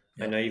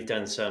 I Yep. know you've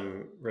done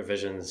some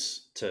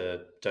revisions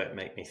to Don't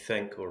Make Me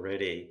Think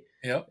already.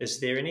 Yep. Is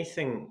there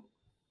anything,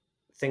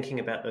 thinking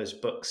about those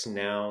books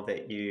now,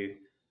 that you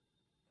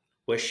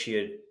wish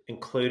you'd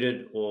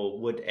included or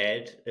would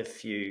add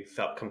if you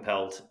felt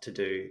compelled to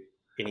do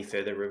any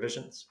further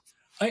revisions?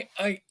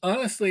 I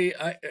honestly,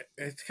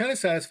 it's kind of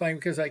satisfying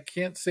because I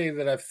can't say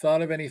that I've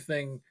thought of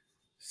anything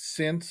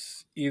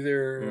since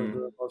either of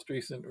the Mm, most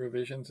recent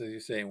revisions. As you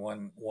say,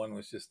 one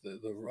was just the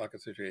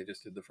Rocket Surgery. I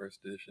just did the first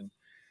edition.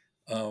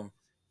 Um,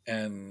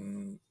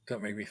 and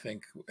don't make me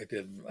think I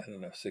did, I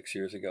don't know, 6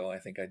 years ago, I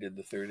think I did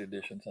the third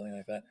edition, something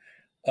like that.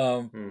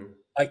 Um, mm,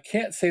 I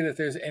can't say that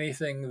there's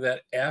anything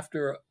that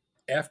after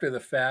the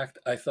fact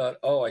I thought,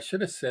 oh, I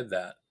should have said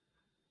that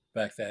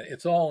back then.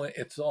 It's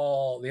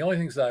all the only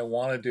things that I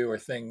want to do are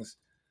things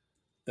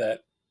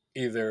that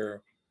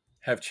either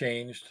have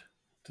changed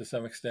to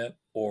some extent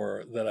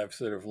or that I've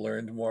sort of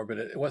learned more, but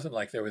it wasn't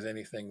like there was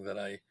anything that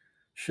I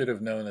should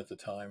have known at the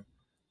time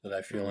that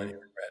I feel any mm,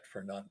 regret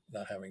for not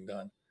having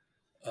done.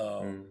 Um,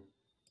 mm,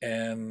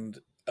 and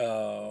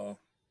uh,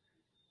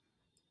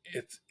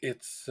 it's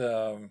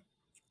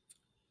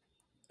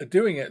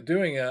doing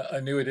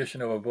a new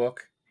edition of a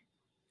book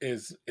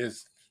is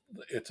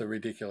it's a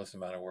ridiculous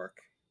amount of work.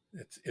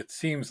 It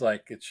seems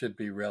like it should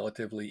be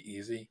relatively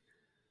easy,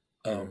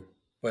 mm,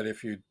 but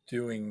if you're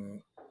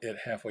doing it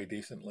halfway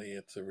decently,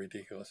 it's a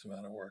ridiculous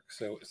amount of work.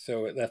 So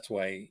that's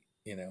why,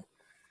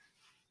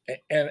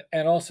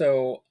 and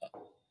also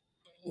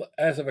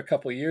as of a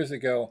couple of years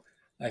ago,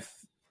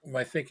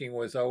 my thinking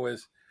was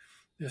always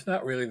there's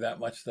not really that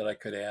much that I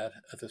could add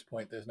at this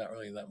point. There's not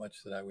really that much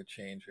that I would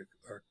change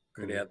or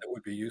could mm, add that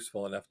would be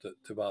useful enough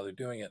to bother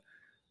doing it.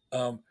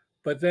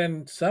 But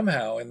then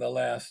somehow in the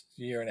last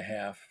year and a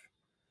half,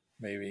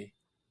 maybe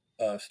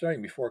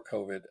starting before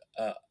COVID,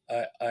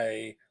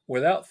 I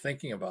without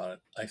thinking about it,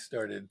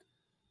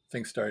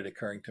 things started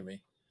occurring to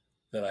me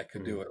that I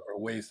could do mm, it, or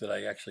ways that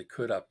I actually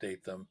could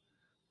update them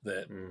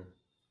that mm,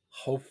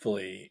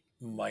 hopefully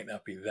might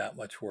not be that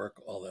much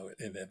work, although it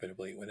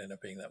inevitably would end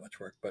up being that much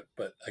work. But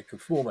I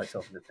could fool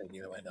myself into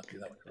thinking it might not be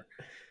that much work.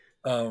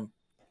 Um,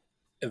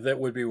 that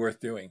would be worth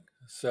doing.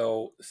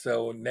 So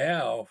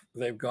now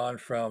they've gone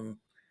from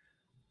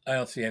I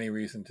don't see any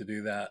reason to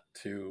do that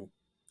to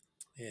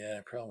yeah,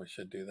 I probably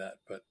should do that,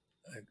 but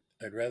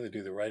I'd rather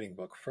do the writing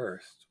book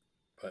first.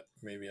 But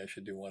maybe I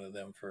should do one of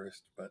them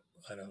first. But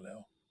I don't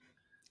know.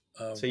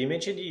 So Um, you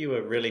mentioned you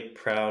were really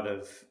proud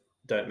of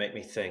Don't Make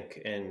Me Think,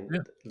 and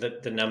yeah,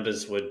 the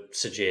numbers would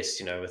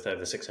suggest, with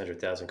over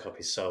 600,000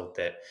 copies sold,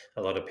 that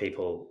a lot of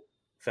people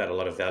found a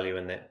lot of value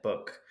in that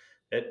book.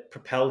 It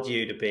propelled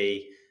you to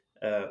be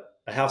a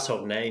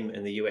household name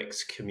in the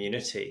UX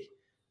community.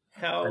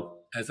 as, How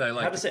as I how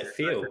like to does that characterize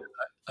feel?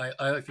 it,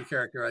 I like to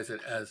characterize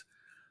it as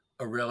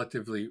a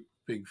relatively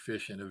big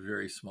fish in a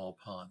very small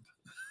pond.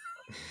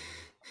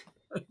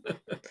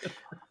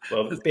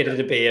 Well, better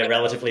to be a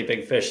relatively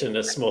big fish in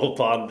a small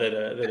pond than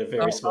a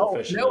very small Oh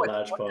fish in no, a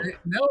large pond.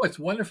 it's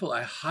wonderful.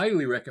 I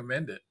highly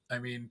recommend it. I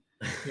mean,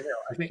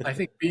 I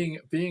think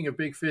being a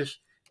big fish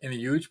in a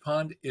huge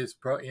pond is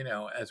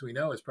as we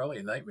know, is probably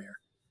a nightmare.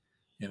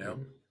 You know,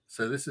 Mm,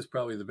 so this is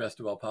probably the best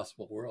of all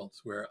possible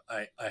worlds, where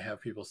I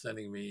have people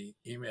sending me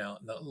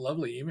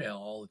lovely email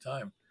all the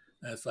time,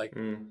 and it's like,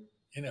 mm,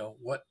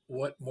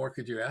 what more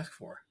could you ask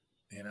for?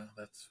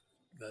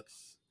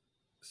 That's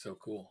so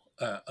cool.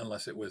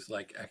 Unless it was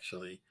like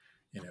actually,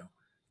 you know,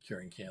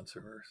 curing cancer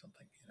or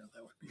something.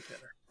 That would be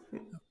better. That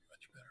would be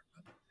much better.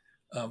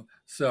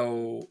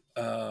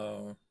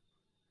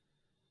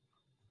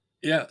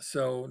 Yeah.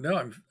 So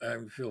no, I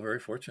feel very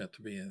fortunate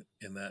to be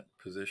in that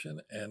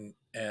position,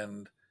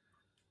 and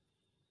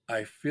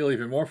I feel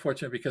even more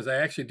fortunate because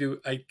I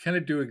kind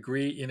of do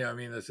agree. I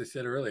mean, as I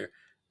said earlier,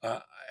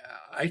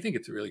 I think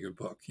it's a really good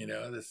book.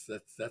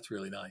 That's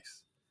really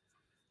nice.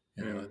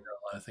 There are mm, a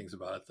lot of things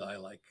about it that I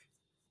like.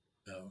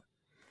 Uh,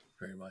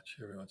 Very much.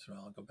 Every once in a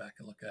while, I'll go back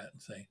and look at it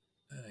and say,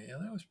 "Yeah,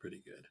 that was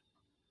pretty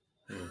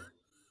mm.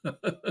 good."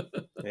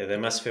 Yeah, they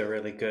must feel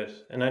really good.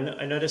 And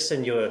I noticed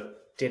in your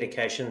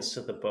dedications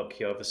to the book,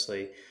 you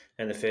obviously,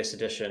 in the first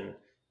edition,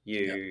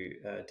 Yeah, you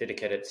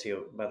dedicated it to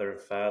your mother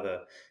and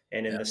father.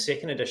 And in yeah, the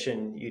second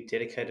edition, you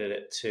dedicated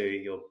it to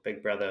your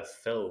big brother,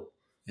 Phil.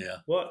 yeah.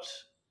 What,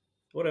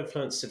 what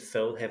influence did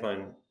Phil have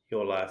on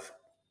your life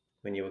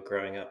when you were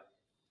growing up?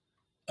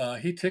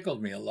 He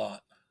tickled me a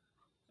lot,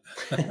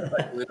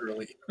 like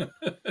literally.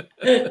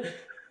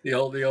 The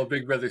old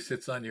big brother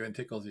sits on you and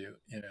tickles you.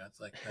 It's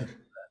like that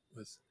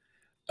was.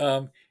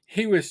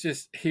 He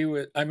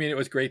was. I mean, it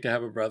was great to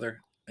have a brother.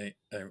 I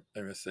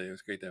must say, it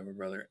was great to have a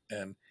brother,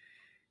 and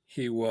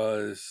he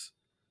was.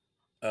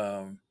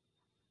 Um,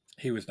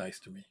 he was nice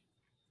to me.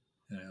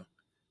 You know.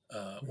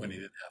 When he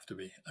didn't have to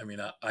be. I mean,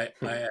 I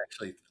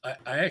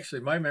actually,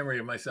 my memory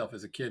of myself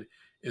as a kid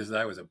is that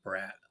I was a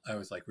brat. I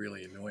was like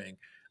really annoying.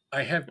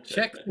 I have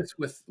checked this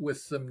with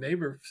some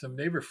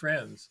neighbor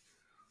friends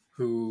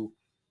who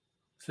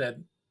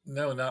said,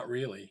 no, not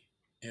really.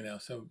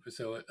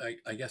 So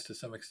I guess to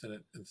some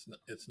extent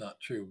it's not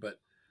true,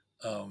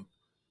 um,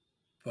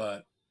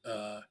 but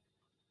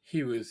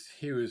he was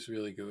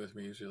really good with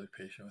me. He was really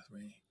patient with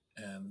me,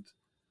 and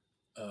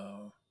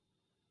uh,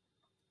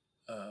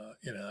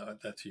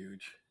 that's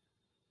huge.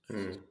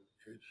 It's just Mm,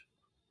 huge.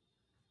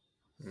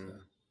 So,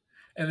 mm.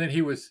 and then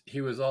he was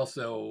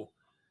also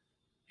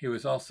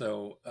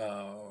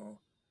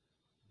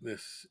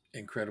this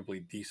incredibly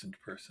decent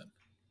person,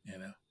 you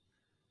know.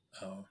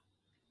 Uh,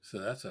 so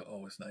that's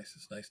always nice.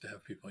 It's nice to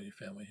have people in your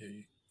family who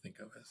you think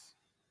of as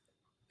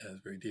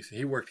very decent.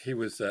 He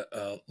was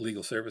a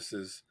legal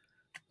services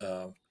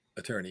uh,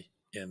 attorney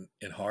in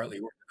Harlem. He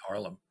worked in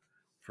Harlem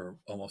for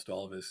almost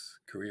all of his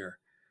career,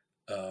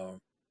 um,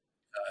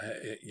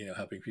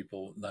 helping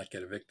people not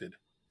get evicted.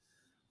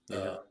 Yeah.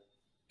 Uh,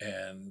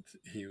 and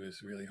he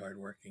was really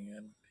hardworking,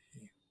 and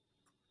he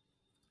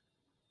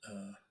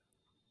uh,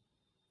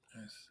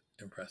 was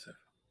impressive.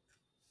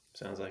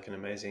 Sounds like an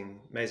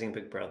amazing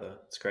big brother.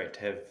 It's great to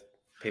have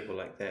people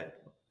like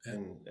that Yeah,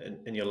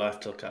 in your life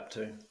to look up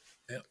to.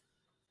 yeah.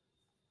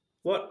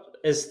 What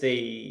is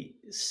the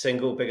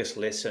single biggest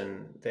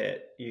lesson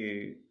that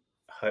you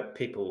hope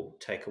people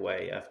take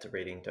away after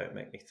reading Don't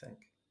Make Me Think?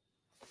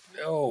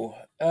 Oh,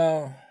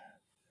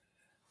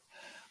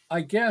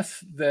 I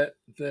guess that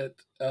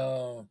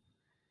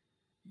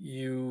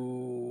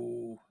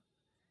you,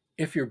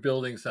 if you're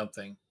building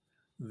something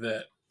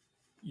that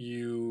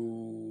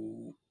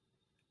you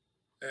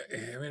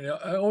I mean, it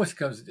always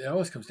comes down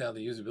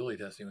to usability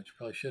testing, which you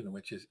probably shouldn't.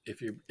 Which is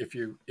if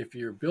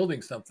you're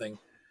building something,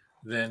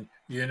 then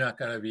you're not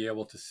going to be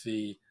able to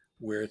see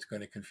where it's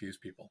going to confuse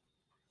people.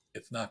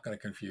 It's not going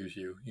to confuse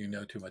you. You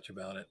know too much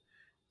about it,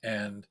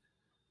 and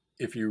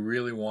if you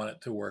really want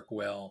it to work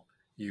well,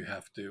 you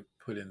have to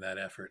put in that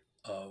effort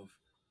of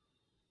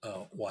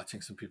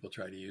watching some people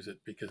try to use it,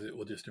 because it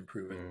will just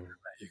improve it. Mm,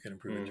 You can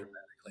improve it mm,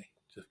 dramatically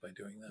just by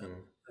doing that. mm.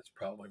 That's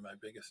probably my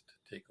biggest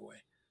takeaway.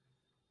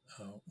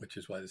 Which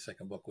is why the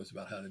second book was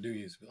about how to do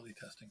usability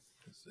testing,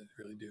 because I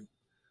really do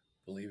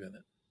believe in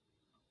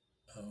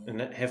it. Um,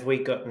 And have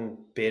we gotten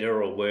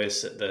better or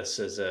worse at this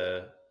as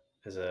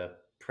a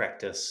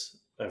practice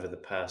over the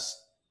past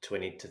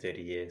 20 to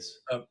 30 years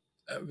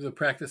uh, the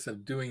practice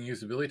of doing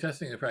usability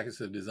testing, the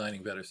practice of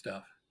designing better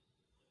stuff.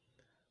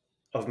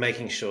 of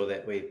making sure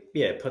that we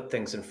put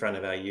things in front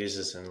of our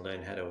users and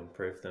learn how to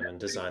improve them and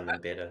design them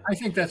better? I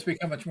think that's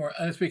become much more.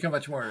 It's become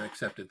much more an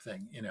accepted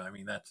thing. I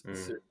mean, that's Mm,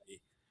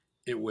 certainly.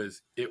 It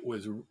was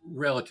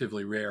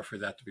relatively rare for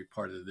that to be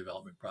part of the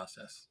development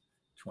process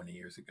 20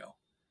 years ago.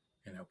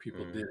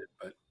 People did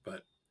mm, it,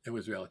 but it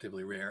was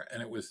relatively rare,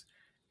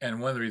 and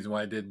one of the reasons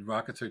why I did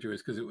rocket surgery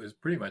was because it was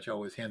pretty much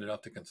always handed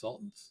off to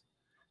consultants.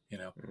 So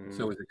it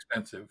mm, was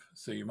expensive.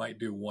 So you might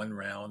do one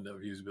round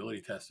of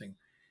usability testing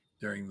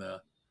during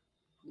the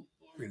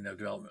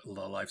development,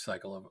 the life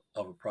cycle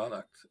of a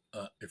product.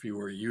 If you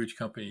were a huge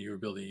company, you were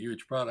building a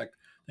huge product,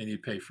 then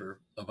you'd pay for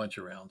a bunch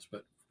of rounds.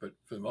 But for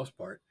the most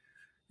part,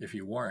 if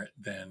you weren't,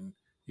 then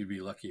you'd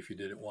be lucky if you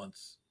did it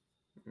once.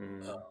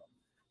 mm, Uh,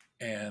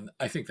 and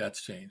I think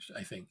that's changed.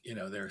 I think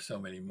there are so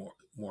many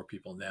more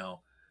people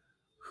now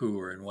who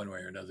are in one way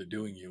or another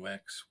doing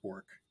UX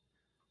work,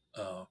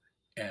 uh,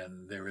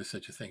 and there is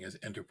such a thing as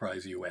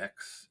enterprise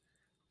UX,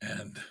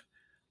 and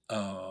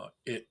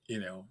I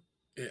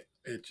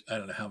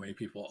don't know how many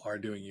people are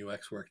doing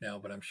UX work now,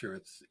 but I'm sure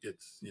it's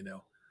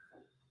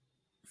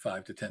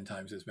 5 to 10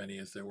 times as many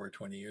as there were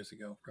 20 years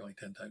ago. Probably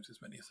 10 times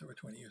as many as there were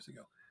 20 years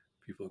ago.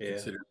 People who yeah.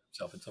 consider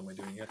themselves in some way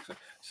doing UX.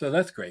 So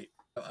that's great.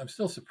 I'm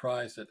still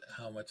surprised at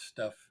how much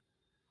stuff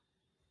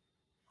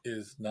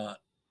is not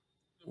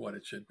what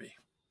it should be.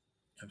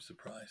 I'm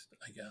surprised,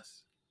 I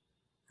guess.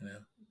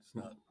 It's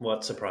not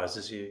What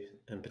surprises you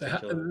in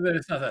particular? that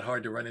it's not that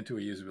hard to run into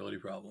a usability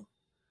problem.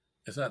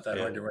 It's not that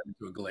Yeah. hard to run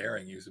into a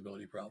glaring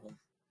usability problem.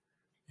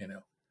 You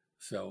know,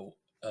 so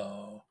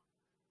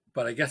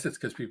but I guess it's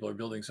because people are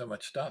building so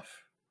much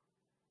stuff.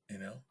 You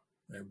know,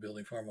 they're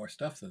building far more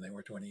stuff than they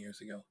were 20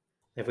 years ago.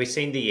 Have we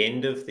seen the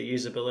end of the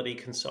usability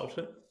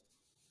consultant?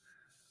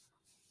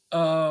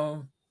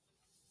 Um,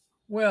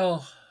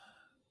 well,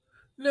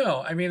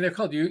 no, I mean they're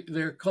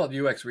called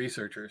UX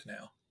researchers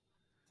now.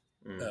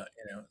 Mm,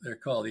 They're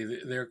called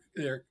either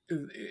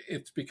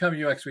it's become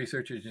UX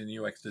researchers and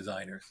UX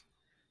designers,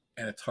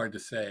 and it's hard to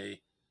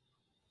say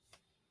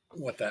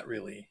what that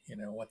really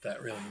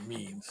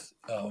means.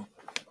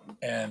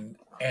 And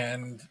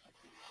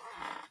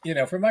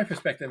from my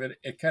perspective,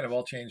 it kind of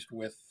all changed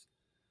with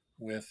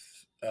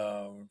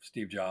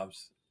Steve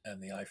Jobs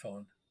and the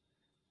iPhone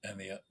and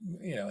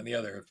the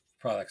other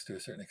products to a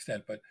certain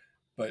extent, but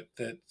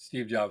that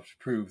Steve Jobs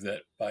proved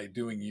that by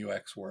doing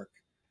UX work,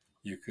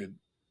 you could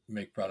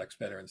make products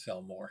better and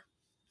sell more.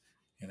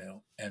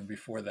 And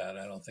before that,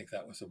 I don't think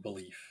that was a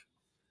belief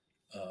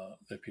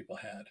that people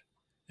had.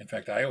 In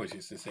fact, I always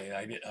used to say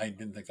I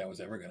didn't think that was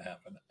ever going to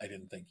happen. I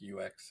didn't think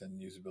UX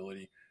and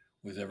usability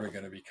was ever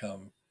going to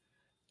become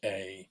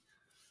a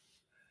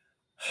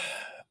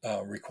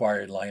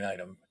required line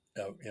item,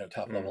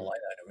 top level mm,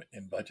 line item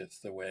in budgets,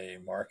 the way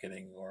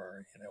marketing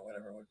or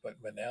whatever.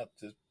 But now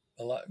to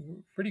a lot,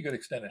 pretty good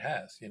extent, it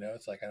has.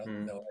 It's like I don't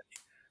mm, know any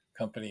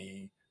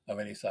company of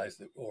any size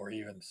or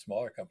even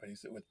smaller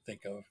companies that would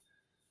think of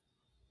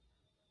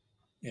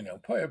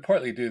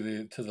partly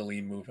due to the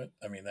lean movement.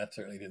 I mean, that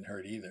certainly didn't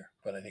hurt either.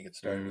 But I think it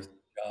started mm. with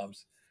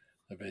jobs.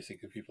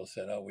 Basically, people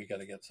said, "Oh, we got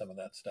to get some of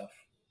that stuff."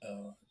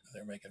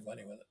 They're making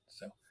money with it.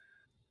 So,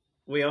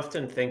 we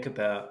often think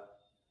about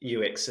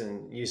UX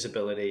and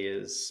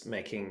usability as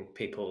making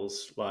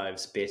people's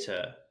lives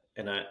better.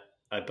 And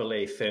I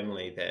believe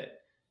firmly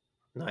that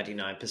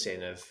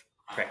 99% of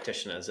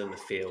practitioners in the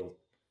field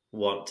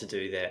want to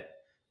do that.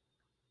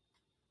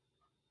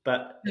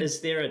 But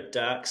is there a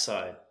dark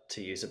side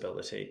to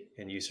usability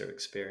and user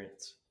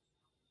experience?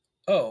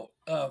 Oh,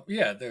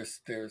 yeah.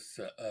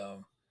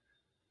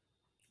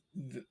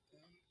 Th-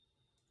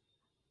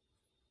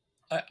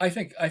 I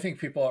think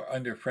people are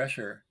under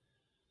pressure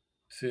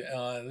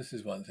to. This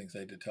is one of the things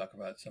I did talk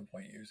about at some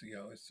point years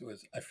ago.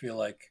 Was I feel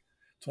like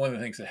it's one of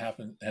the things that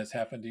has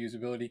happened to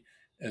usability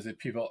is that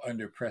people are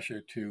under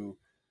pressure to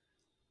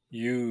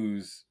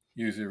use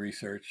user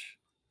research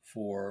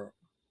for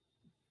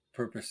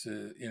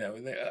purposes.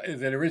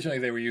 That originally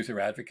they were user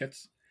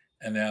advocates,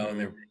 and now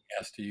they're Mm, being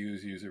asked to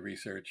use user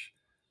research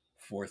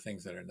for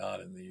things that are not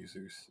in the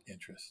user's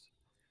interest.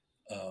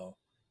 Uh,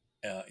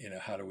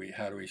 how do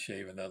we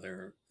shave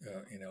another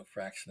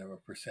fraction of a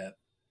percent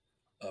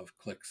of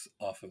clicks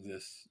off of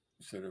this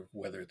sort of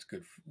whether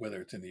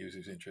it's in the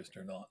user's interest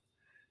or not.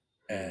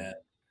 mm, And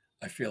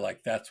I feel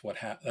like that's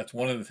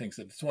one of the things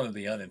it's one of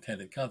the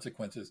unintended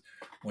consequences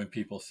when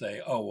people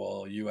say, oh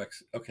well,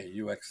 UX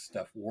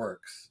stuff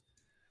works.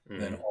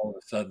 Then mm, all of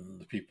a sudden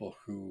the people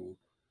who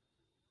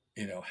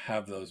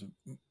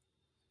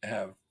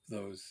have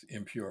those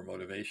impure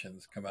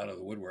motivations come out of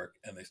the woodwork,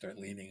 and they start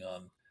leaning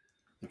on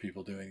the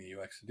people doing the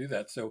UX to do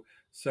that. So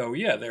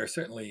yeah, there are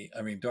certainly,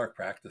 I mean, dark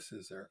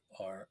practices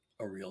are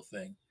a real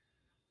thing,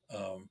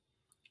 um,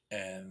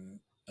 and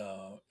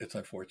it's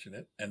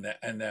unfortunate. And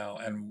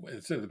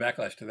so the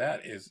backlash to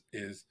that is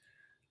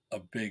a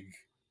big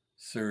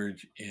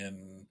surge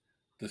in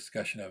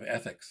discussion of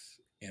ethics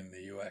in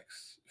the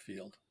UX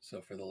field.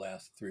 So for the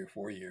last 3 or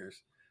 4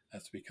 years,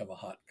 that's become a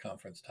hot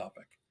conference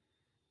topic,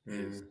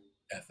 is mm.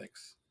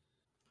 ethics.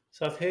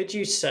 So I've heard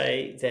you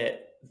say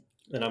that,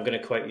 and I'm going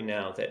to quote you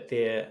now, that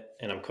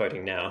and I'm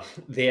quoting now,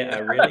 there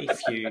are really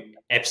few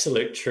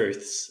absolute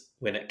truths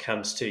when it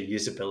comes to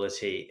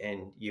usability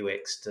and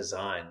UX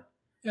design.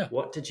 Yeah.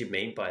 What did you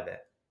mean by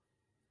that?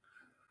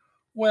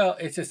 Well,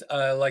 it's just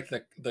like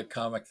the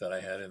comic that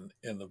I had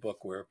in the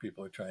book where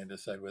people are trying to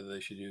decide whether they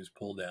should use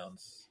pull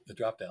downs, the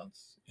drop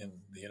downs in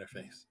the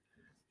interface,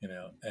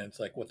 and it's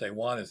like what they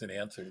want is an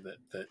answer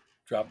that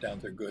drop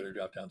downs are good or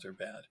drop downs are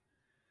bad.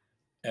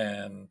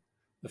 And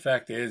the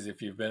fact is,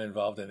 if you've been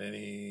involved in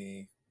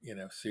any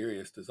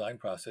serious design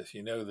process,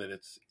 you know that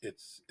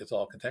it's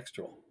all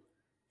contextual.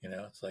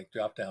 It's like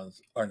drop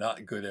downs are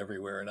not good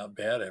everywhere or not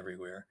bad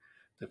everywhere.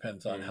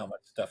 Depends on how Mm,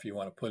 much stuff you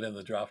want to put in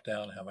the drop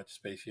down, how much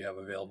space you have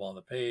available on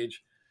the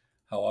page,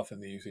 how often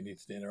the user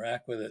needs to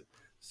interact with it.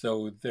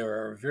 So there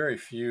are very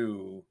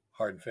few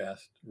hard and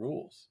fast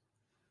rules,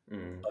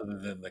 mm, other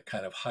than the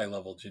kind of high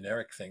level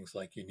generic things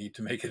like you need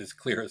to make it as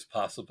clear as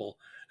possible.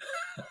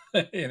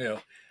 you know,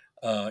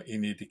 you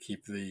need to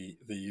keep the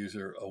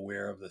user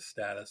aware of the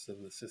status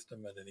of the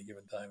system at any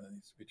given time. It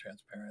needs to be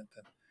transparent,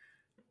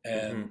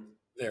 and hmm.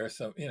 there are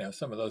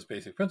some of those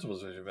basic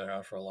principles which have been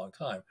around for a long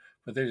time,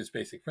 but they're just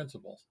basic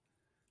principles,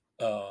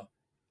 uh,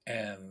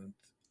 and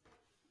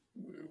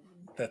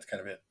that's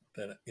kind of it.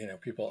 That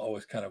people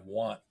always kind of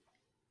want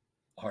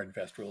hard and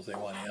fast rules. They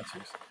want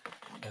answers,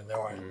 and there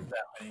aren't Mm,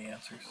 that many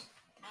answers.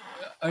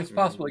 It's mm.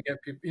 possible to get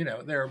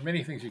people. There are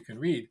many things you can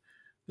read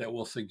that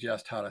will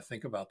suggest how to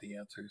think about the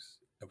answers,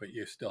 but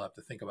you still have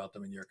to think about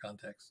them in your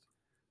context.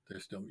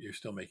 You're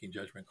still making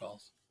judgment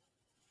calls.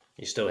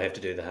 You still have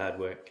to do the hard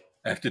work.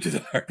 I have to do the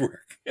hard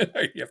work.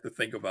 You have to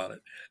think about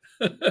it,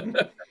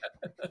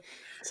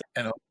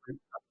 and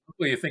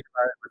hopefully you think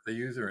about it with the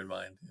user in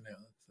mind.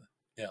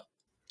 Yeah.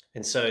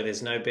 And so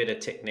there's no better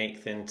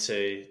technique than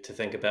to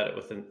think about it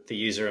with the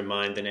user in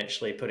mind than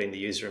actually putting the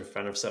user in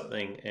front of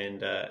something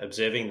and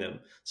observing them.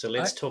 So I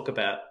let's talk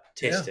about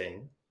Yeah,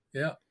 testing,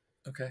 yeah.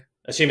 Okay.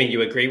 assuming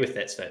you agree with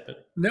that statement.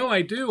 No,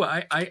 I do.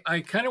 I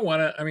kind of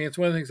want to. I mean, it's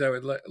one of the things I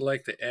would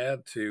like to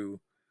add to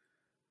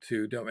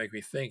Don't Make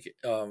Me Think.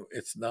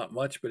 It's not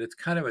much, but it's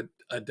kind of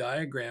a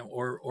diagram,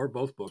 or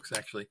both books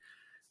actually.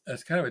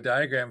 It's kind of a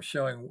diagram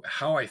showing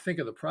how I think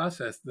of the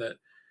process. That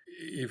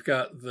you've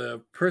got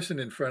the person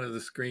in front of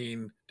the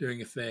screen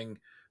doing a thing.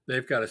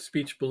 They've got a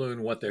speech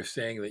balloon, what they're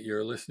saying that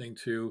you're listening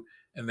to,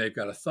 and they've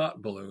got a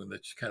thought balloon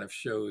that kind of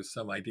shows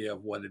some idea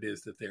of what it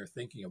is that they're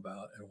thinking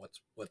about and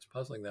what's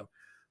puzzling them.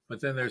 But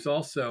then there's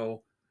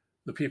also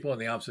the people in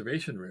the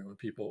observation room, the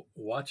people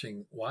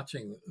watching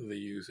the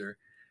user,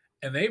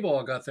 and they've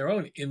all got their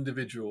own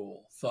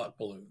individual thought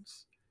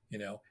balloons, you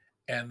know,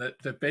 and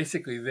that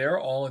basically they're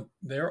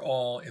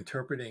all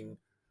interpreting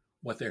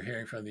what they're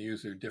hearing from the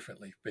user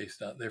differently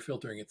based on they're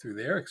filtering it through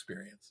their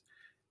experience,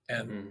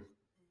 and Mm,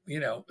 you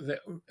know that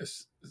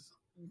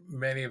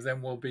many of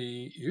them will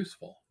be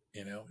useful.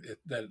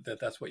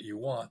 That's what you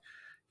want.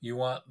 You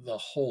want the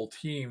whole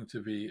team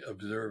to be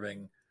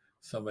observing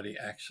somebody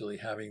actually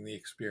having the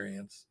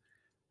experience,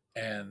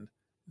 and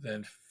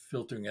then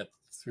filtering it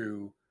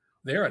through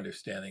their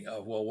understanding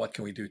of, well, what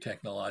can we do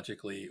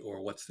technologically,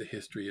 or what's the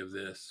history of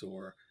this,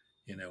 or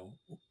you know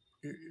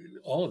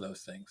all of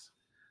those things.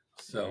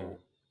 mm, So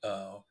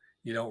uh,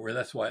 You don't.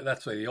 That's why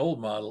the old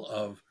model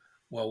of,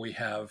 well, we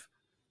have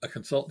a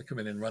consultant come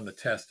in and run the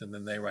test, and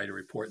then they write a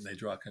report and they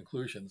draw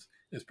conclusions,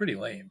 is pretty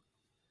lame.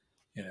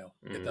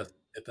 Mm,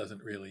 It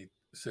doesn't really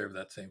serve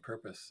that same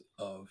purpose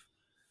of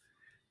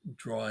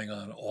drawing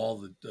on all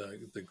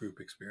the group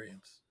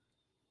experience.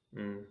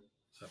 mm.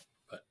 So,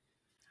 but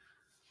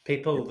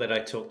People that I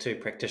talk to,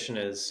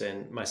 practitioners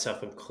and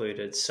myself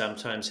included,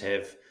 sometimes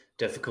have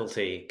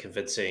difficulty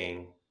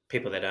convincing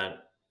people that aren't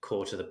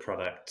core to the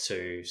product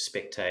to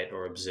spectate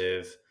or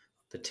observe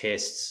the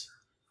tests.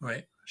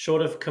 right.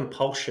 Short of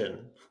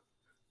compulsion,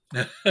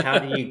 how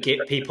do you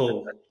get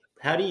people?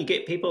 How do you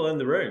get people in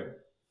the room?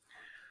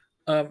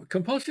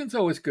 Compulsion's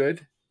always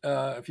good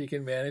if you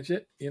can manage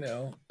it,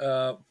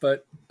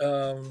 but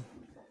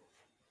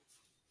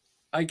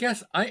I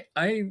guess I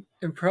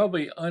am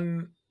probably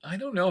I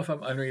don't know if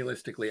I'm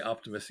unrealistically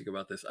optimistic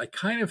about this. I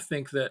kind of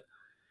think that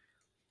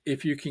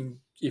if you can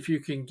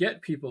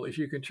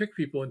trick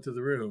people into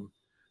the room,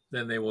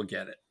 then they will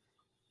get it.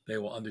 They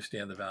will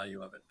understand the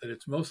value of it. That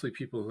it's mostly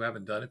people who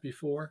haven't done it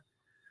before,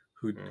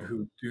 who Mm,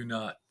 who do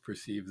not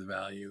perceive the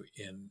value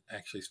in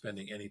actually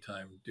spending any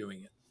time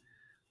doing it.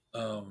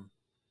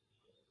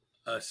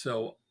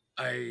 So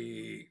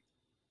I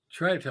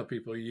try to tell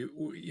people,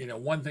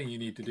 one thing you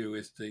need to do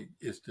is to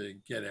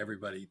get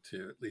everybody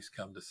to at least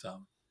come to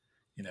some,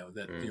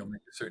 that mm, you'll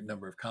make a certain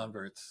number of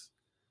converts,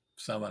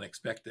 some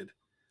unexpected,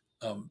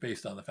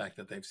 based on the fact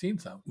that they've seen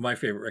some. My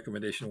favorite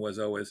recommendation was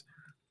always,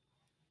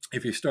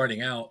 if you're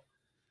starting out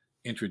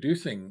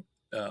introducing,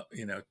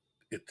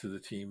 it to the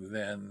team,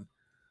 then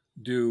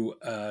do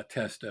a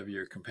test of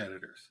your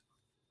competitors,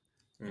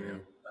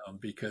 mm,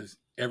 because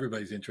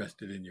everybody's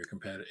interested in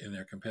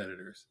their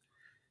competitors.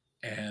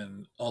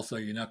 And also,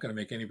 you're not going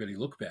to make anybody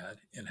look bad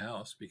in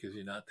house because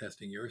you're not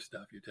testing your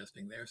stuff, you're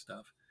testing their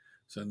stuff.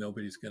 So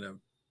nobody's going to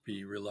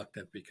be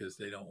reluctant because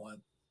they don't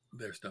want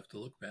their stuff to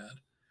look bad.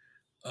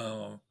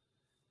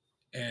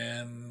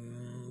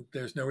 And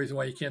there's no reason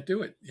why you can't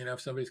do it.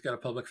 If somebody's got a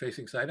public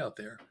facing site out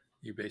there,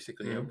 you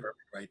basically have a mm.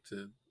 perfect right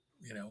to,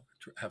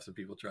 have some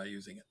people try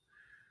using it.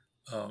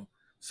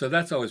 So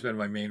that's always been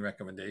my main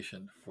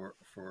recommendation for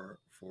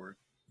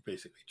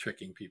basically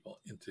tricking people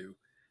into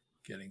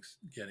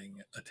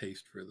getting a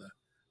taste for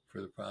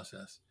the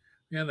process.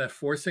 Yeah, that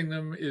forcing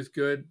them is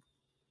good.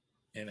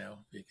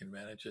 You can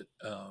manage it.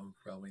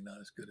 Probably not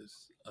as good as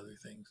other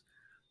things.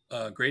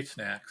 Great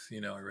snacks.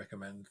 I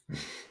recommend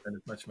spend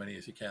as much money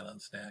as you can on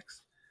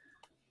snacks,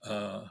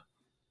 uh,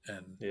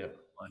 and Yeah.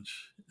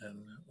 lunch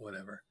and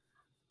whatever,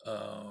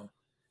 uh,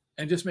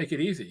 and just make it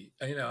easy.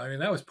 I mean,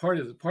 that was part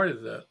of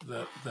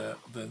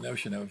the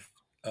notion of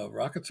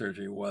rocket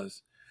surgery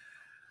was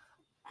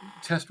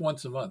test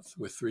once a month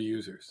with 3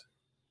 users.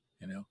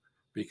 You know,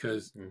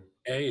 because Mm,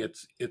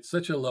 it's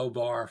such a low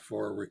bar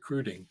for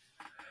recruiting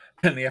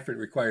and the effort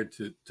required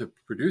to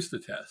produce the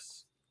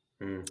tests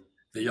mm,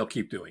 that you'll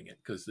keep doing it.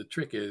 Because the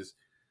trick is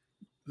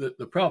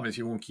the problem is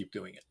you won't keep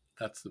doing it.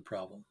 That's the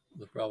problem.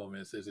 The problem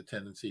is there's a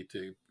tendency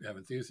to have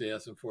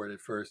enthusiasm for it at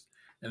first,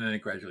 and then it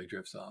gradually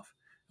drifts off.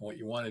 And what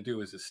you want to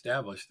do is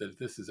establish that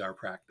this is our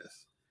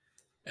practice.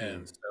 mm,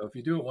 And so if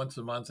you do it once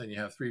a month and you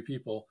have 3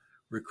 people,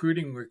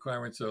 recruiting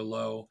requirements are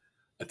low.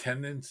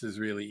 Attendance is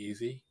really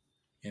easy.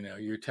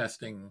 You're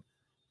testing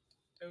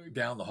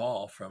down the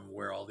hall from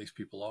where all these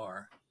people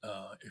are.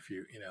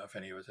 If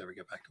any of us ever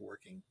get back to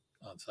working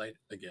on site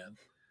again,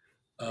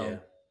 yeah. um,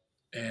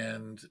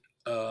 and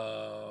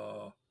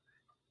uh,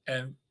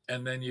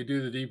 and then you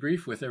do the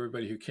debrief with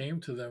everybody who came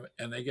to them,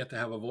 and they get to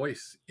have a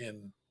voice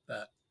in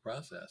that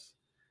process.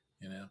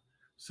 You know,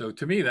 so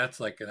to me, that's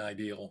like an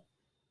ideal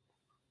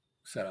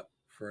setup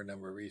for a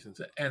number of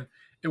reasons, and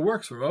it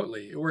works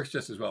remotely. It works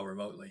just as well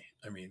remotely.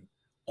 I mean,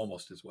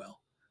 almost as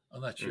well.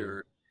 I'm not Mm,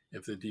 sure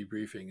if the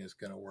debriefing is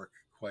going to work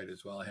quite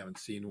as well. I haven't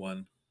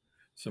seen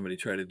somebody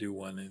try to do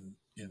one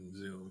in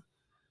Zoom.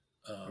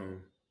 Uh,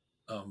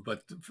 mm.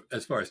 but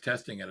as far as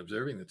testing and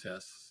observing the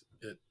tests,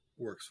 it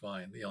works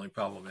fine. The only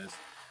problem is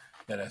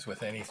that, as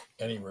with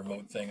any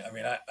remote thing, I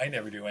mean, I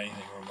never do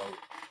anything remote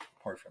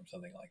apart from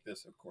something like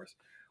this, of course,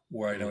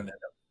 where I don't Mm. end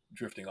up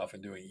drifting off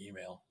and doing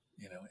email,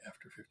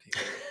 after 15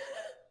 minutes.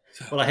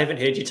 So Well, I haven't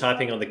heard you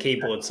typing on the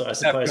keyboard, so I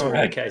I have suppose to we're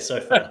okay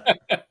so far.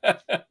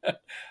 imagine,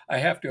 I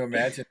have to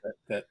imagine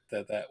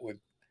that would,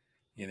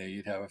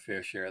 you'd have a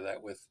fair share of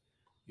that with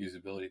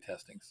usability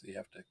testing. So you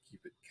have to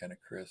keep it kind of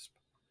crisp,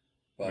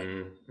 but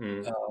Mm,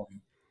 mm,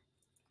 um,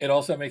 it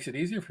also makes it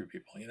easier for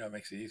people. It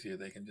makes it easier.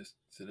 They can just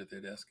sit at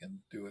their desk and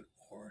do it,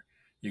 or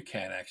you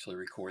can actually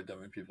record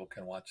them and people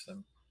can watch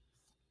them,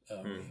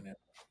 mm.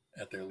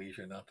 at their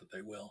leisure. Not that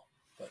they will,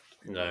 but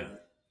people No. who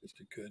are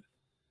interested could.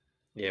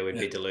 Yeah, we'd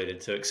Yeah, be deluded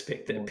to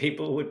expect that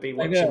people would be I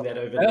watching know. that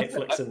over I also,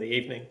 Netflix in the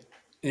evening.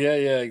 yeah,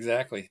 yeah,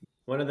 exactly.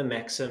 One of the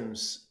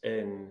maxims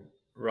in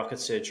rocket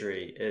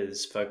surgery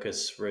is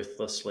focus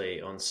ruthlessly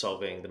on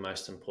solving the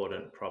most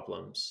important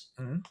problems.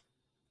 Mhm.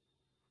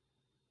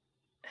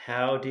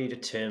 How do you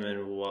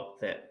determine what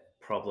that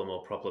problem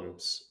or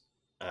problems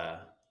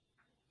are?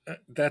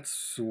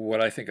 That's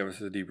what I think of as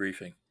the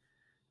debriefing.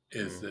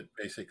 Is Mm, that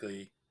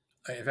basically?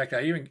 In fact,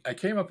 I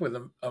came up with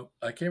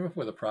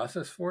a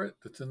process for it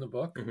that's in the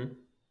book, Mm-hmm.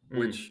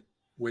 Mm.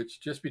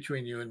 which just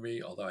between you and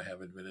me, although I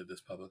have admitted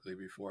this publicly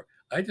before,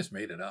 I just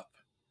made it up.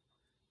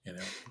 You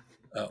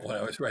know, when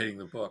I was writing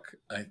the book,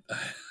 I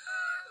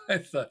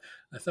thought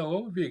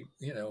what would be,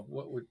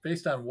 what would,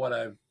 based on what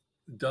I've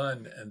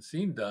done and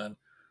seen done,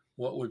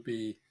 what would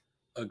be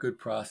a good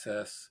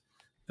process,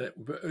 that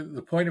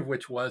the point of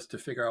which was to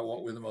figure out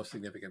what were the most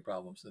significant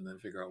problems and then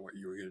figure out what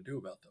you were going to do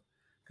about them.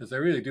 Because I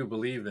really do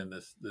believe in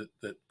this,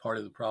 that part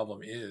of the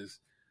problem is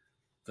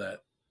that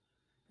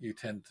you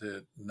tend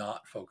to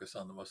not focus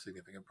on the most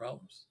significant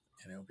problems,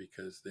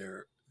 because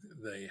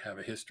they have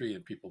a history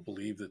and people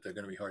believe that they're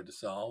going to be hard to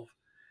solve,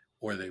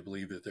 or they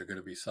believe that they're going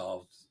to be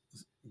solved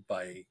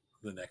by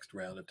the next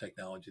round of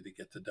technology that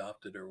gets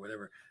adopted or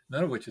whatever,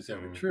 none of which is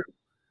ever Mm. true.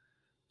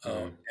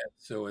 Mm. And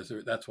so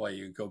that's why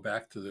you go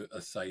back to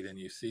a site and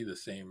you see the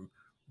same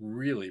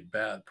really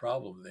bad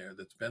problem there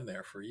that's been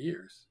there for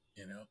years,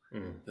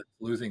 Mm. that's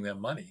losing them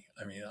money.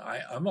 I mean,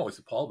 I'm always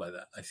appalled by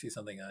that. I see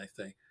something and I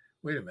say,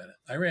 wait a minute,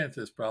 I ran into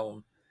this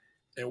problem.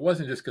 It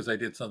wasn't just because I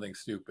did something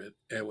stupid.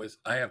 It was,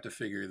 I have to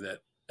figure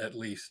that at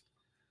least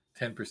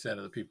 10%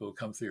 of the people who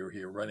come through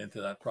here run into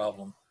that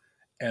problem.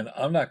 And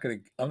I'm not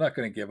going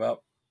to give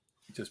up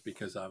just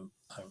because I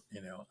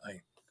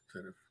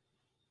sort of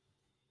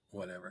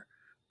whatever.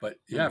 But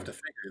you have Mm. to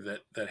figure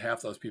that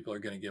half those people are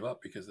going to give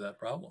up because of that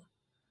problem.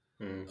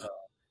 Mm. Uh,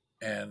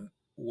 and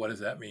what does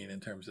that mean in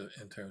terms of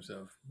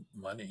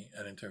money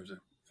and in terms of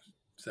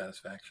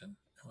satisfaction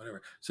and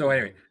whatever? So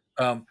anyway,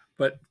 Mm.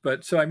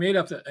 but so I made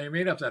up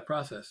that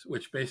process,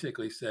 which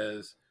basically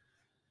says,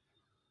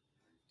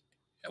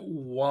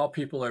 while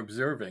people are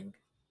observing,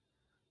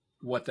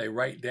 what they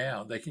write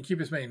down, they can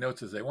keep as many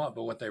notes as they want,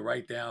 but what they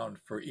write down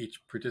for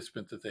each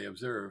participant that they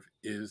observe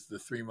is the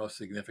three most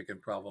significant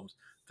problems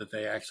that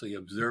they actually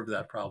observe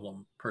that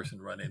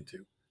person run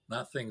into.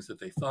 Not things that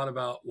they thought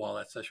about while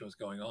that session was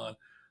going on,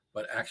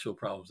 but actual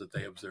problems that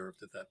they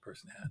observed that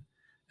person had.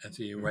 And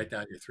so you Mm. write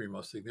down your three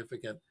most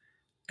significant.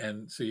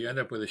 And so you end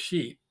up with a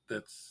sheet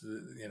that's,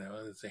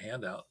 it's a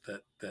handout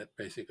that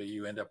basically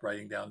you end up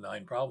writing down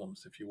 9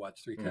 problems if you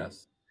watch 3 Mm.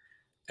 tests,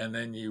 and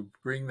then you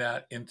bring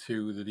that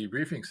into the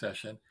debriefing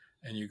session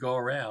and you go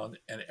around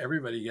and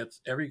everybody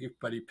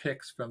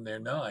picks from their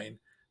 9,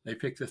 they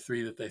pick the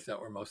 3 that they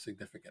thought were most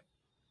significant,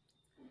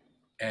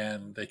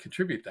 and they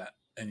contribute that,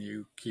 and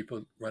you keep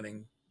a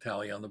running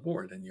tally on the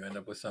board, and you end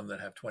up with some that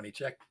have 10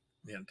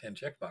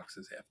 check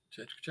boxes,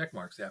 check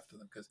marks after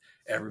them, because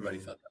everybody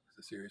Mm. thought that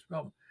was a serious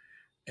problem.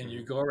 And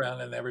you Mm. go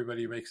around and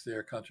everybody makes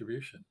their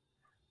contribution.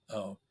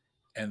 Oh,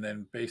 and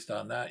then based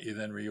on that, you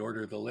then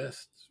reorder the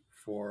list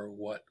for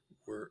what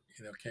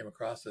came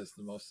across as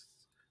the most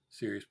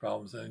serious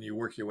problems. And then you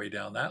work your way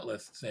down that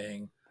list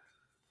saying,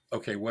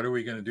 okay, what are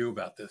we going to do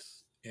about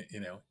this,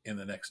 in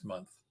the next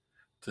month,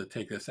 to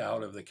take this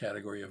out of the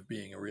category of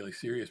being a really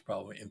serious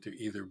problem into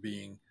either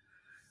being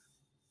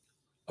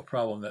a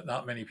problem that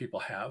not many people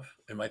have.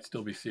 It might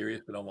still be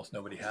serious, but almost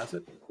nobody has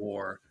it,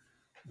 or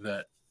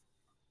that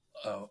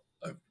uh,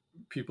 uh,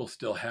 people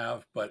still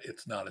have, but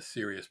it's not a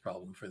serious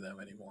problem for them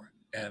anymore.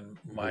 And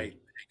my Mm.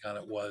 take on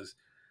it was,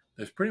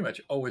 there's pretty much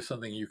always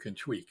something you can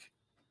tweak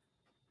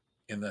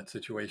in that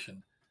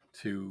situation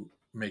to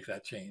make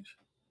that change.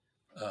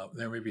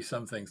 There may be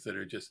some things that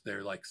are just,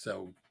 they're like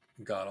so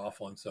god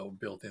awful and so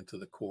built into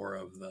the core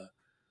of the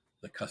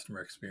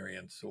customer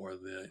experience or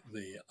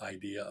the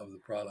idea of the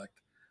product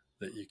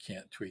that you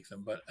can't tweak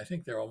them. But I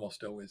think there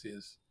almost always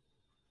is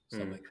Mm.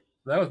 something.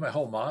 That was my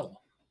whole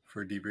model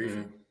for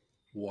debriefing, Mm.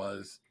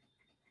 was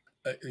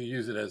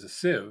use it as a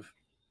sieve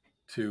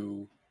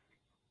to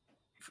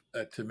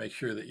make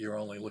sure that you're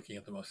only looking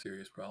at the most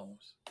serious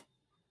problems.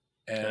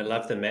 I And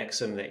love the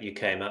maxim that you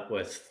came up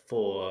with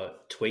for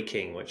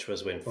tweaking, which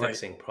was when right,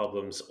 fixing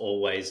problems,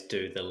 always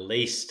do the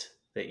least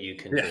that you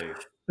can yeah, do.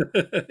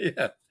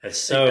 yeah, It's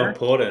so exactly,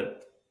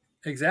 important.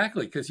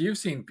 exactly, because you've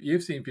seen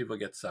people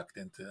get sucked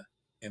into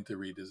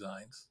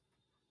redesigns.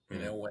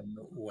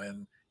 Mm.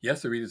 When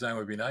yes, the redesign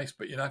would be nice,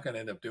 but you're not going to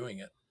end up doing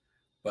it.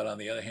 But on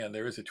the other hand,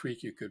 there is a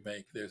tweak you could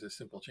make. There's a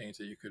simple change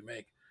that you could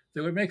make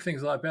that would make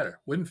things a lot better.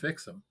 Wouldn't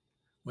fix them,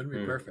 wouldn't be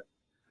Mm. perfect,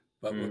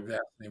 but would Mm.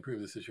 vastly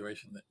improve the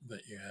situation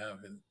that you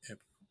have, and if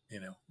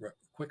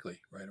quickly,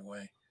 right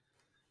away.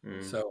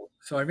 Mm.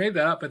 So I made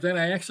that up, but then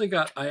I actually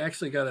got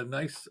a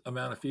nice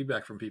amount of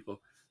feedback from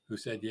people who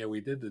said, yeah,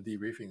 we did the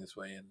debriefing this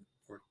way and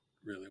worked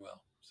really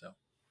well. So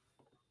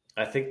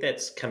I think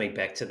that's coming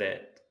back to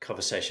that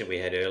conversation we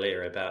had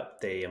earlier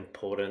about the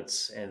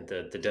importance and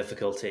the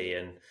difficulty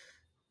in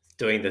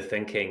doing the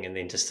thinking and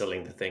then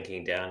distilling the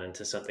thinking down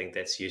into something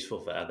that's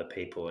useful for other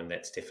people. And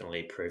that's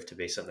definitely proved to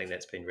be something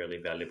that's been really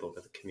valuable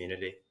for the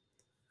community.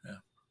 yeah,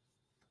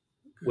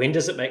 good. When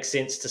does it make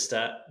sense to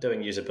start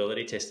doing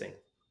usability testing?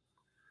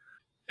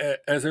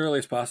 As early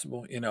as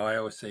possible. I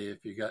always say,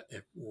 if you got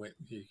if when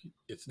you,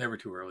 it's never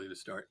too early to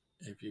start.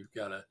 If you've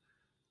got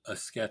a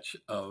sketch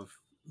of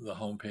the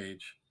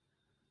homepage,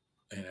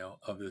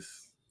 of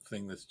this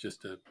thing that's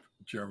just a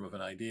germ of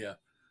an idea,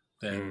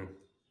 then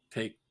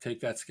Mm. take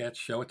that sketch,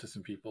 show it to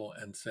some people,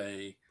 and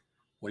say,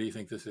 what do you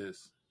think this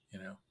is?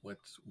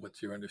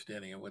 What's your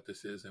understanding of what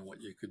this is and what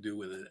you could do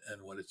with it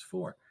and what it's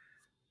for?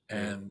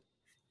 Mm. And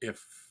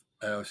if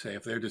I would say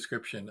if their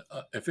description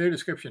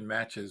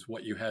matches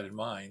what you had in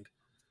mind,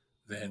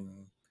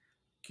 then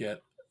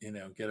get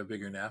get a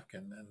bigger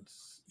napkin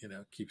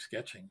and keep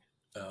sketching.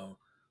 Um,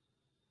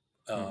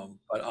 Mm.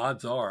 but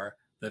odds are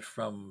that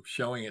from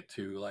showing it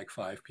to like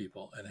 5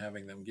 people and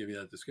having them give you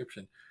that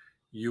description,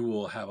 you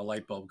will have a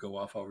light bulb go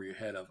off over your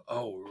head of,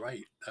 oh,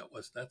 right,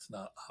 that's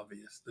not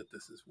obvious that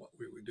this is what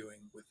we were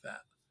doing with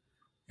that,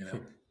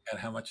 and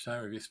how much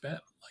time have you spent?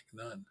 Like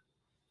none.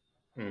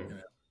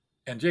 Mm.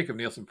 And Jacob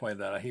Nielsen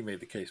pointed out, he made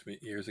the case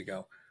years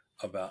ago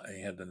about, and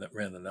he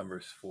ran the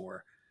numbers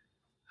for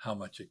how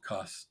much it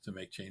costs to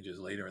make changes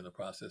later in the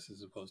process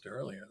as opposed to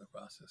earlier in the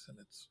process, and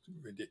it's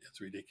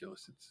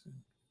ridiculous. It's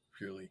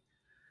purely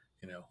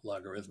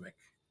logarithmic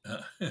in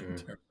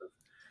Mm. terms of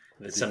It's if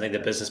you can. something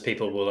that business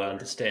people will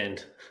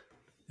understand.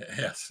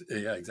 Yes,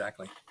 yeah,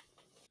 exactly.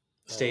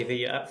 Steve, are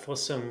you up for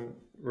some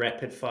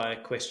rapid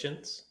fire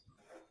questions?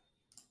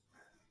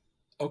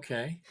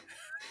 Okay.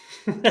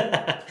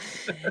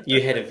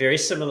 You had a very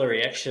similar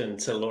reaction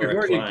to We've Laura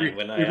already agreed. Klein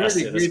when I We've asked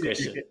already her this agreed that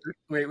you question. can.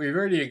 Wait, we've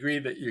already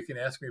agreed that you can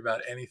ask me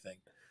about anything.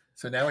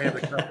 So now we have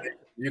the combination.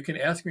 You can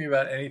ask me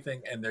about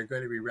anything, and they're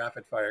going to be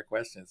rapid fire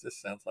questions. This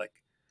sounds like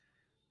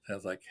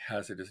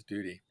hazardous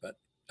duty, but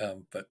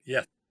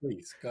yes,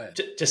 please go ahead.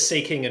 Just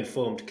seeking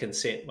informed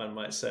consent, one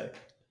might say.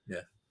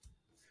 Yeah.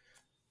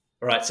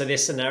 All right, so they're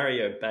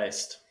scenario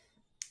based,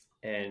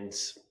 and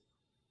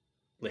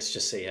let's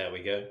just see how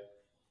we go.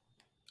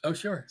 Oh,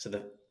 sure. So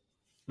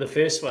the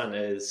first one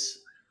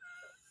is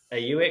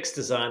a UX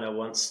designer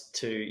wants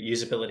to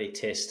usability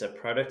test a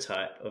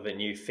prototype of a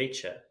new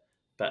feature,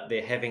 but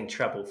they're having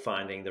trouble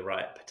finding the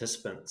right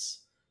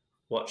participants.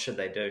 What should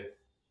they do?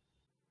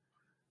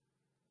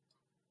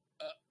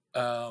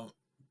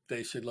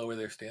 They should lower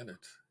their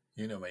standards.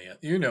 You know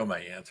my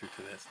answer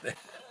to this.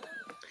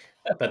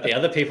 But the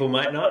other people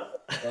might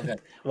not. Okay.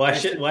 Why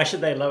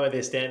should they lower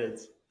their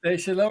standards? They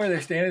should lower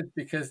their standards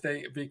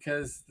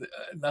because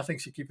nothing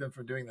should keep them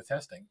from doing the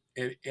testing.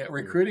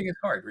 Recruiting is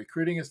hard.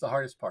 Recruiting is the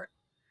hardest part,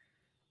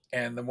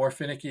 and the more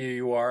finicky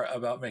you are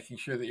about making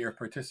sure that your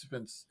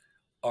participants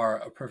are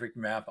a perfect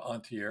map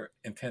onto your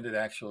intended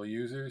actual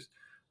users,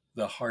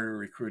 the harder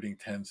recruiting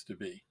tends to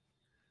be.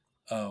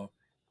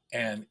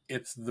 And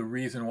it's the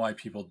reason why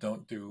people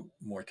don't do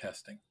more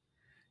testing.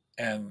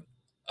 And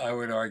I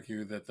would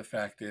argue that the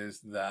fact is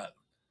that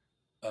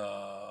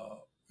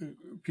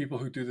people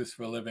who do this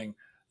for a living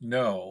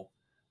know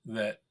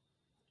that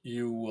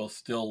you will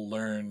still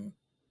learn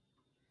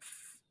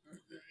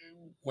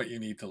what you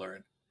need to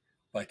learn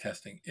by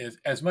testing. Is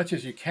as much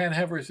as you can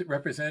have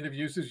representative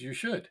users, you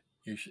should.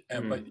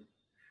 But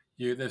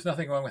there's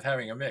nothing wrong with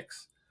having a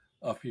mix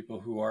of people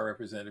who are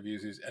representative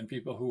users and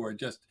people who are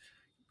just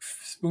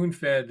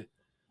spoon-fed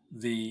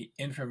the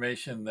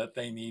information that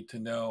they need to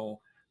know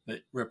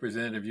that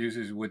representative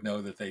users would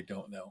know that they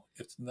don't know.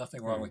 It's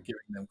nothing wrong with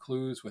giving them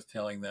clues, with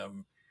telling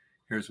them,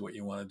 here's what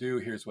you want to do,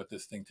 here's what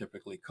this thing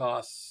typically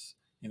costs.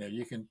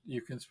 You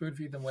can spoon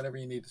feed them whatever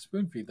you need to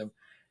spoon feed them.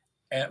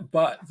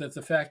 But that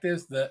the fact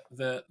is that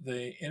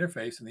the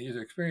interface and the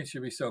user experience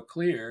should be so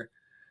clear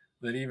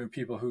that even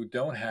people who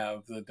don't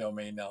have the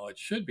domain knowledge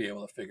should be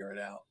able to figure it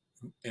out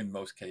in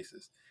most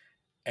cases.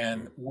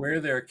 And where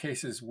there are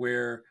cases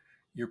where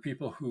your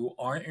people who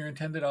aren't your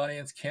intended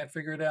audience can't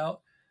figure it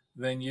out,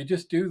 then you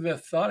just do the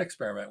thought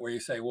experiment where you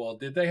say, well,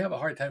 did they have a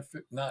hard time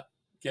not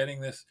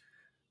getting this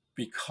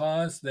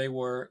because they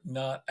were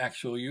not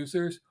actual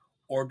users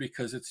or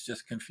because it's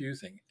just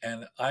confusing?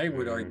 And I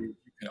would argue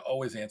you can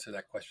always answer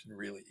that question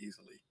really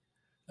easily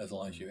as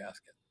long as you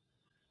ask it.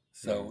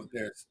 So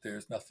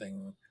there's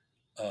nothing,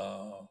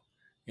 and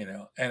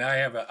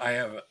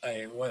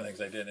one of the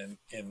things I did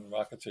in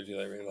Rocket Surgery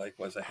that I really liked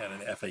was I had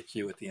an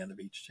FAQ at the end of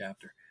each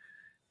chapter.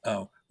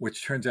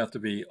 Which turns out to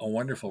be a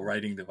wonderful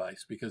writing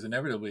device, because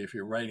inevitably, if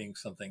you're writing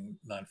something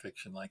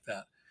nonfiction like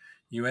that,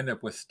 you end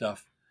up with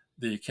stuff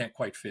that you can't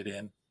quite fit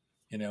in,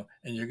 and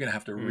you're going to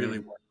have to really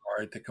work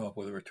hard to come up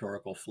with a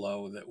rhetorical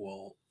flow that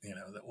will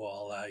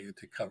allow you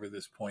to cover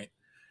this point.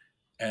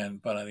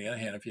 But on the other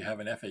hand, if you have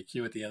an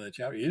FAQ at the end of the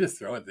chapter, you just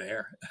throw it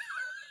there.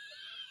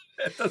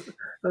 It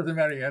doesn't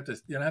matter. You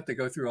don't have to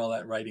go through all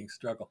that writing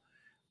struggle.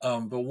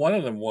 But one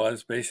of them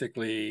was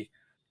basically,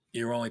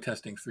 you're only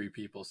testing 3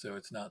 people, so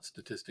it's not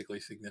statistically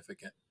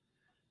significant.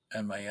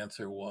 And my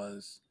answer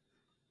was,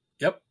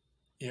 yep.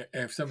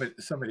 If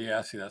somebody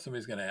asks you that,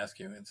 somebody's going to ask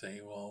you and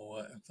say,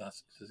 well, it's not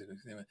statistically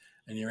significant.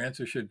 And your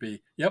answer should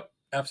be, yep,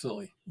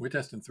 absolutely. We're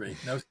testing 3.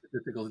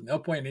 No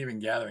point in even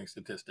gathering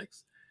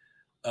statistics.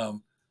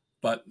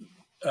 But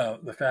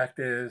the fact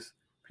is,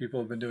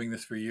 people have been doing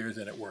this for years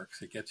and it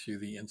works. It gets you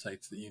the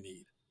insights that you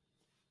need,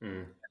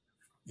 end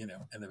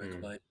of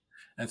explanation.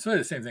 And sort of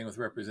the same thing with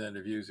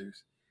representative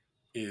users.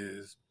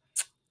 Is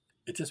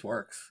it just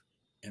works,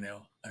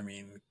 I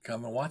mean,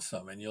 come and watch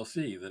some and you'll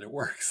see that it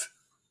works.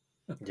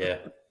 Yeah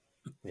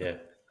 100%.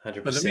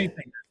 But the main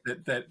thing is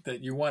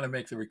that you want to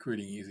make the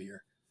recruiting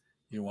easier.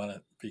 You want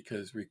to,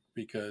 because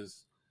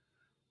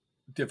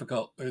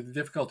the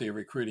difficulty of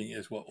recruiting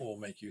is what will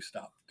make you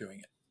stop doing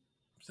it.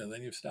 So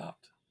then you've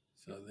stopped.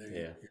 So there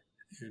Yeah.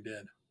 you're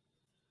dead.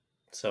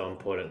 So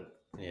important.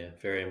 Yeah,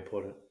 very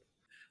important.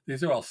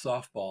 These are all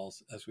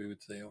softballs, as we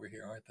would say over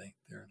here, aren't they?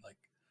 They're like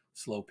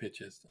slow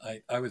pitches.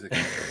 I was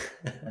expecting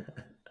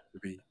to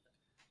be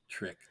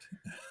tricked.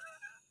 Go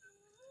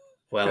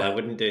Well, I ahead.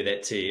 wouldn't do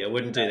that to you. I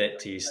wouldn't do that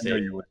to you, I know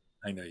Steve. you would.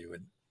 I know you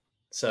would.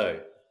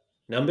 So,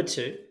 number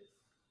two,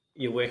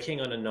 you're working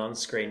on a non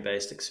screen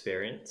based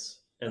experience.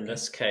 In Okay.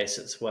 this case,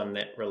 it's one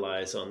that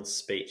relies on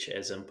speech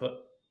as input.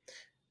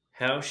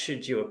 How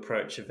should you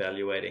approach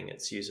evaluating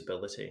its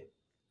usability?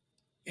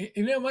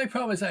 My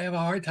problem is I have a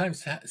hard time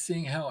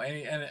seeing how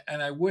any,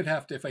 and I would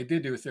have to, if I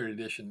did do a third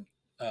edition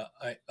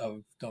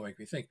of Don't Make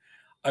Me Think,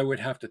 I would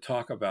have to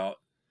talk about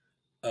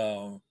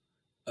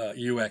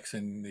UX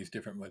in these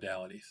different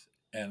modalities.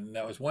 And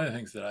that was one of the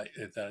things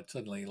that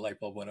suddenly light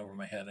bulb went over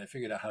my head. And I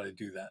figured out how to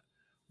do that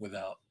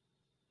without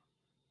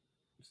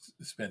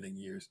spending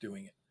years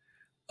doing it.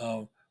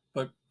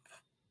 But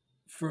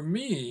for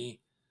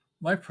me,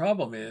 my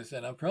problem is,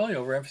 and I'm probably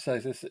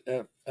overemphasize this.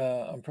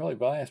 I'm probably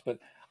biased, but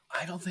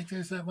I don't think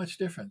there's that much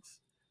difference.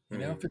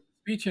 Mm, If it's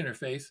a speech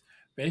interface,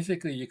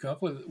 basically you come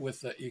up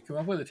with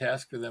a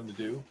task for them to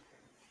do,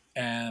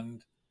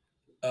 and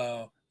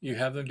you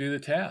have them do the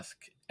task.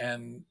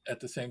 And at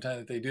the same time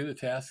that they do the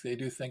task, they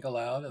do think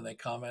aloud and they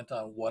comment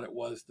on what it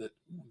was that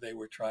they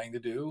were trying to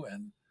do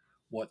and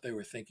what they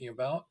were thinking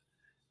about,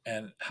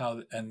 and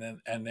how,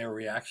 and their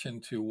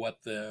reaction to what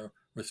the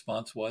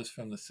response was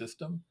from the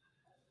system.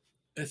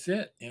 That's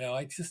it.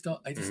 I just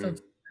don't mm, see a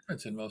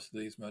difference in most of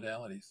these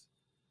modalities.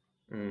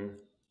 mm.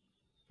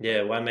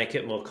 Yeah, why make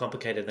it more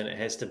complicated than it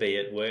has to be?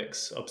 It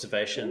works.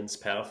 Observation's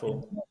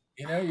powerful.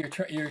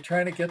 You're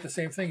trying to get the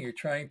same thing. You're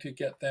trying to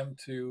get them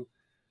to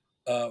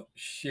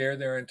share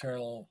their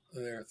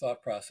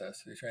thought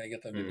process. You're trying to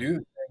get them to do Mm,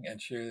 the thing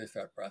and share their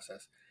thought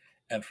process,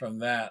 and from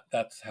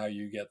that's how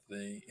you get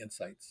the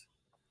insights.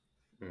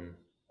 mm.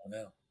 I don't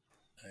know.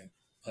 I,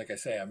 like I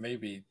say, I may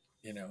be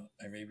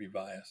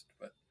biased,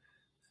 but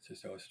it's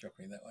just always struck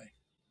me that way.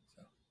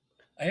 So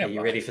I Are am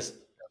you ready biased for?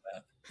 on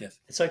that. Yes,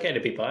 It's okay to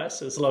be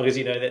biased as long as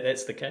you know that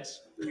that's the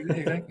case.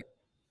 exactly.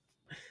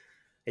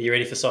 Are you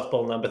ready for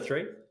softball number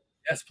three?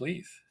 Yes,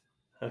 please.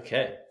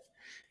 Okay.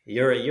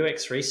 You're a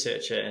UX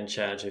researcher in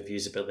charge of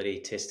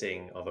usability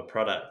testing of a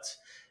product.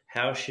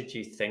 How should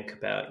you think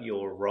about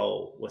your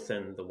role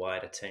within the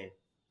wider team?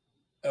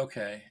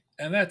 Okay,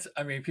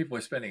 and people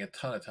are spending a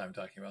ton of time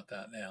talking about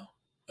that now,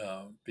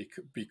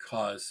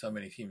 because so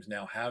many teams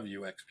now have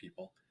UX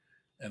people,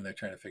 and they're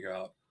trying to figure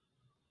out.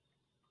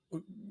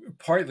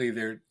 Partly,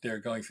 they're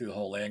going through the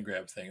whole land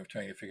grab thing of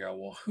trying to figure out,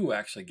 well, who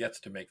actually gets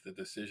to make the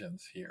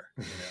decisions here?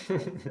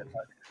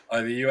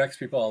 Are the UX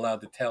people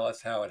allowed to tell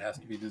us how it has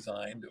to be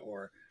designed,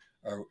 or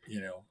are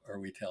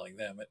we telling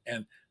them?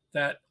 And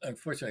that,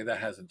 unfortunately, that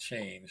hasn't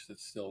changed.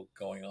 It's still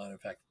going on. In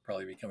fact,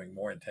 probably becoming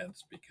more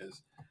intense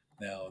because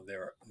now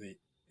the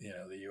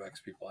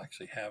UX people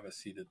actually have a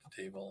seat at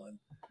the table,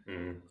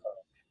 Mm.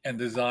 and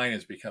design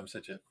has become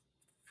such a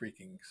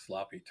freaking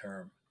sloppy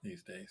term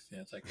these days.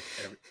 It's like,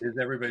 is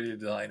everybody a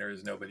designer?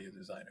 Is nobody a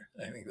designer?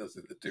 I think those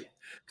are the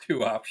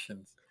two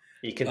options.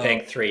 You can Um,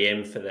 thank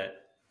 3M for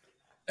that.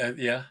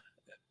 yeah,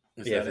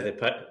 was Yeah, that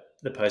for it?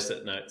 the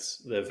post-it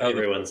notes. Oh,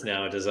 Everyone's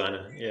now a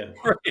designer. Yeah,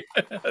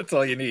 right. That's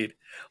all you need: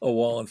 a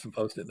wall and some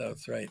post-it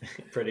notes, right?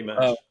 pretty Uh,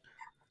 much.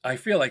 I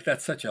feel like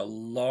that's such a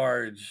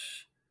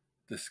large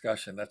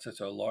discussion. That's such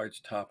a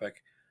large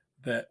topic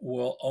that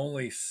will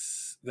only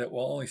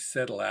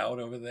settle out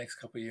over the next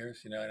couple of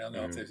years. I don't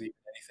know if Mm. there's even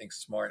anything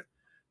smart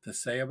to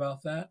say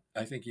about that.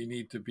 I think you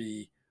need to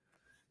be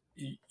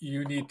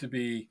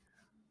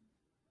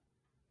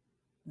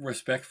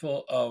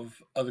respectful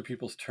of other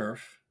people's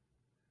turf.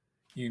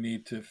 You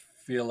need to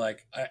feel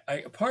like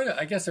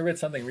I guess I read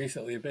something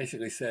recently that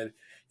basically said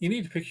you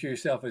need to picture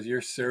yourself as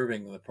you're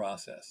serving the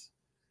process.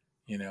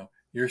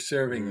 You're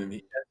serving the Mm.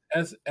 need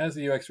as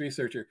a UX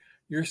researcher,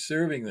 you're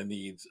serving the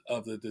needs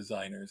of the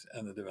designers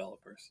and the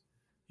developers,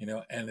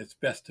 and it's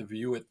best to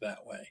view it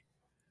that way.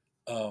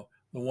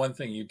 The one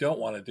thing you don't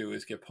want to do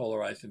is get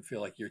polarized and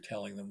feel like you're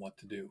telling them what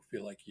to do.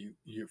 Feel like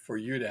for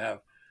you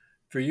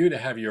to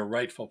have your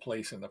rightful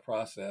place in the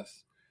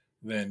process,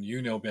 then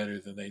you know better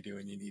than they do,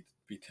 and you need to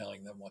be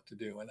telling them what to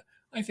do. And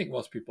I think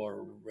most people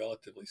are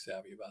relatively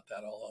savvy about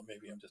that. Although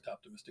maybe I'm just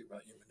optimistic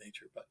about human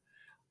nature, but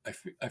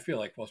I feel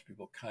like most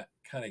people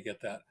kind of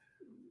get that.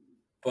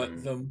 But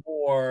Mm. the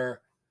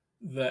more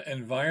the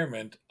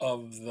environment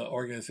of the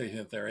organization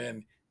that they're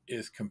in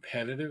is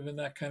competitive in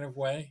that kind of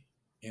way,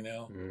 you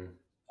know, Mm.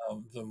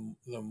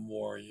 the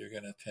more you're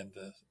going to tend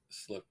to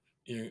slip.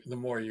 The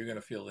more you're going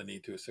to feel the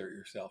need to assert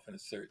yourself and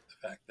assert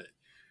the fact that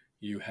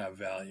you have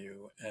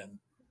value and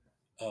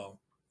um,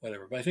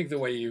 whatever. But I think the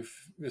way you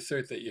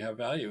assert that you have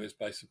value is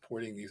by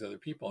supporting these other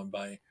people and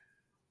by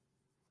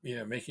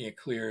making it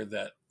clear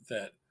that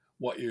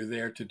what you're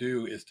there to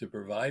do is to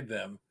provide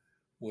them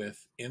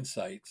with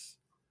insights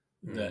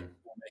that Mm.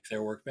 will make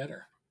their work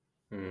better.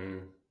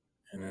 Mm.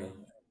 You know,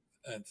 Mm.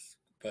 that's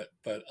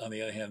but on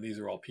the other hand, these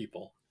are all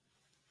people,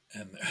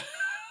 and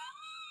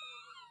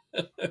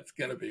it's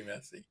going to be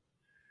messy.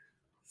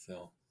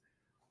 So,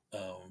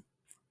 um,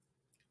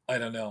 I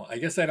don't know. I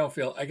guess I don't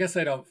feel. I guess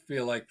I don't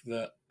feel like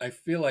the. I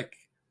feel like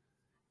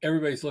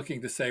everybody's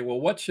looking to say, well,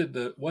 what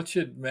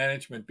should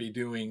management be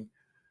doing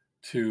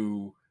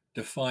to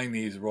define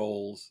these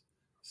roles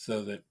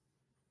so that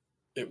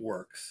it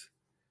works?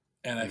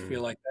 And I feel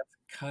Mm. like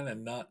that's kind of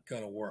not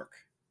going to work.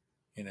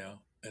 You know,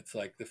 it's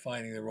like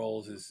defining the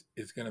roles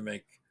is going to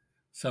make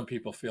some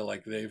people feel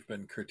like they've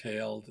been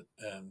curtailed,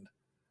 and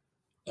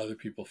other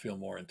people feel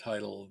more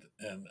entitled.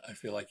 And I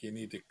feel like you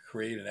need to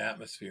create an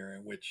atmosphere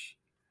in which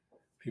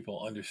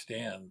people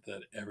understand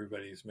that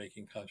everybody's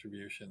making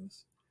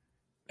contributions,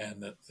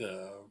 and that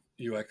the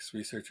UX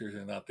researchers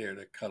are not there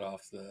to cut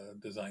off the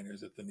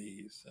designers at the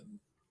knees, and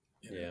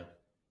you know Yeah. Mm.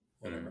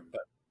 whatever.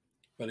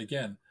 But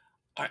again,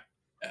 I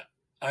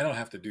I don't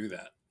have to do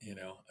that. You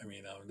know, I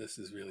mean, this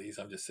is really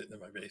easy. I'm just sitting in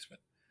my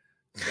basement,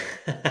 so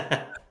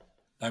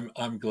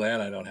I'm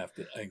glad I don't have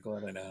to. I'm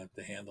glad I don't have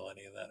to handle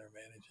any of that or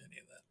manage any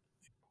of that.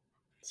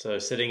 So,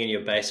 sitting in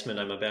your basement,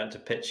 I'm about to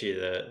pitch you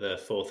the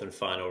fourth and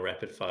final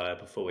rapid fire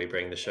before we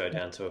bring the show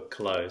down to a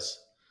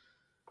close.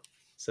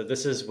 So,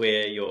 this is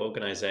where your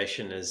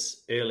organization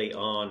is early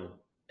on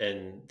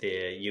in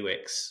their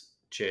UX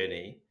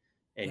journey,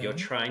 and you're Mm-hmm.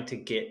 trying to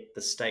get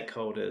the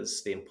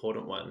stakeholders, the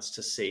important ones,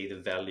 to see the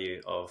value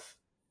of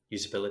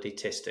usability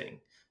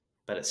testing,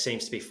 but it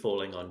seems to be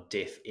falling on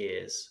deaf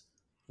ears.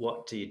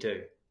 What do you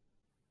do?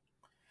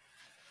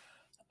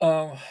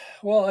 Um,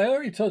 well, I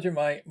already told you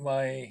my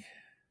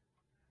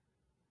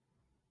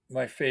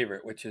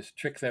favorite, which is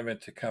trick them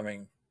into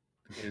coming,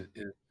 is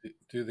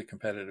do the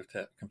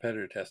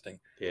competitor testing,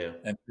 Yeah.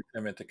 and trick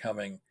them into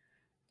coming,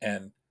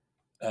 and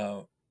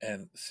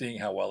and seeing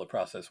how well the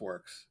process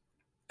works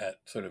at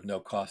sort of no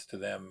cost to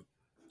them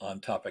on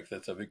topic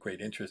that's of great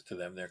interest to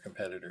them, their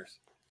competitors.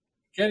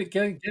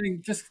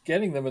 Just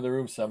getting them in the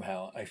room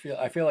somehow. I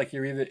feel like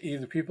you're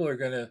either people are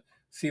going to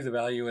see the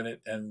value in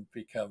it and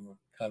become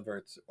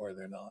converts, or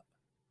they're not.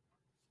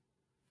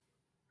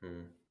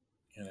 Mm.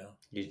 You know,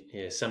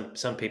 Yeah,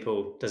 some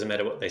people, doesn't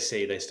matter what they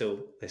see, they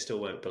still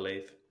won't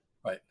believe.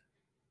 right?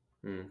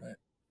 Mm. Right.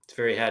 It's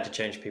very hard to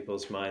change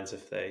people's minds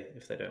if they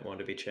don't want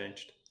to be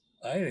changed.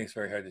 I think it's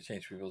very hard to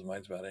change people's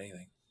minds about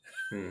anything.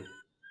 Mm.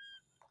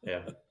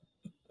 Yeah.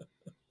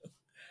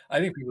 I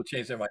think people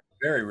change their mind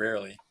very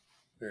rarely,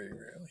 very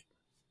rarely.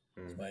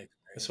 It's Mm. my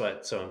That's experience. why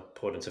it's so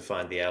important to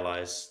find the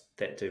allies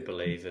that do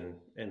believe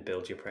and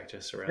build your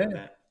practice Yeah, around yeah,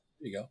 that.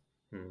 there you go.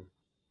 Mm.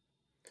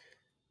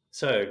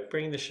 So,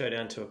 bringing the show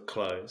down to a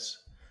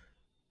close,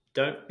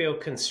 don't feel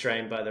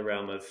constrained by the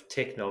realm of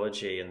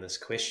technology in this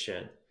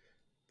question,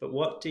 but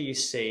what do you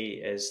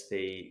see as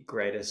the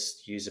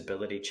greatest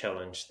usability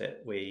challenge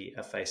that we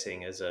are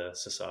facing as a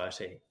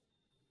society?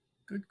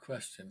 Good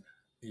question.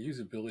 The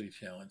usability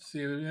challenge.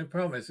 See, the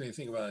problem is when you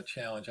think about a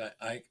challenge,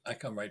 I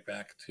come right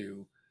back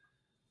to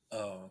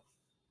uh,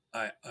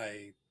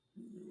 I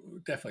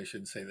definitely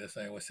shouldn't say this.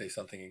 I always say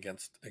something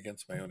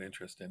against my own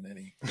interest in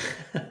any.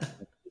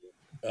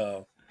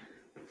 Uh,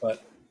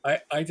 but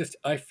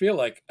I feel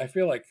like I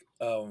feel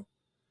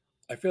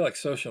like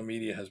social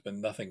media has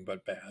been nothing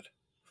but bad.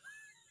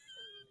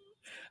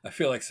 I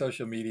feel like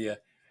social media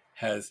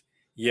has,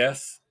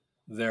 yes,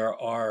 there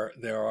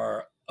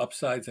are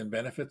upsides and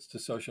benefits to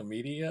social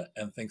media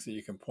and things that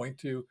you can point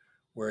to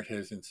where it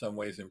has in some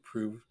ways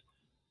improved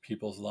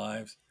people's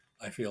lives.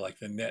 I feel like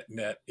the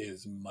net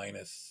is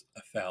minus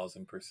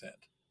 1,000%.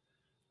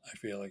 I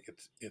feel like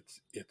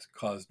it's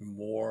caused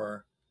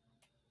more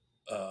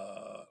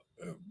uh,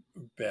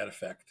 bad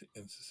effect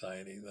in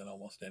society than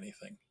almost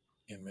anything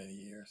in many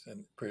years.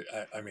 And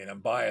I mean, I'm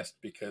biased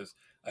because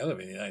I live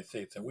in the United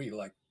States, and we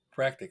like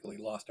practically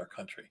lost our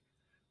country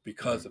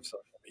because Mm. of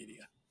social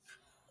media.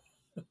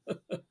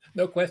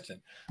 No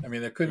question. I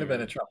mean, there couldn't have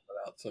been a Mm. Trump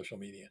without social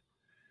media.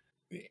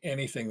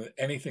 Anything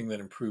that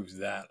improves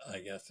that, I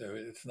guess. So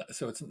it's not,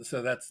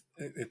 so that's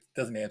it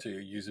doesn't answer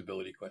your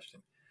usability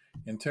question.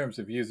 In terms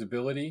of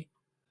usability,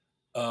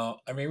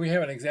 I mean, we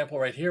have an example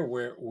right here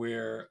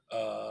where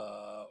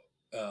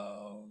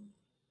um,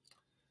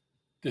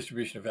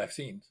 distribution of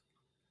vaccines.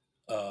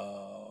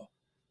 Uh,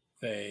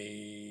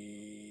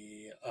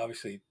 they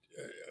obviously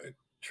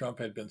Trump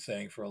had been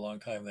saying for a long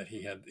time that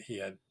he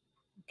had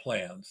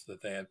plans,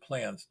 that they had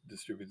plans to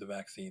distribute the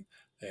vaccine.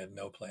 They had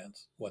no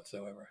plans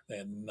whatsoever. They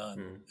had none.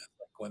 Mm.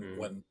 Like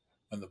when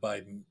Mm.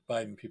 the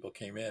Biden people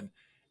came in,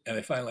 and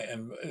they finally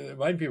and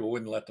Biden people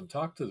wouldn't let them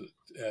talk to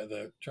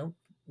the Trump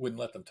wouldn't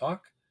let them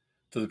talk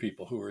to the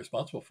people who were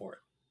responsible for it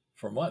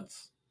for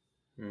months.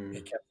 He Mm.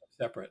 kept them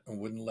separate and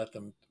wouldn't let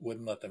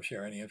them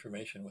share any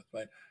information with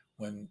Biden.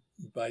 When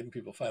Biden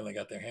people finally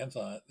got their hands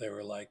on it, they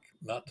were like,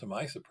 not to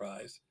my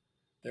surprise,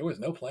 there was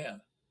no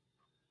plan.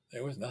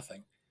 There was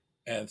nothing.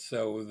 And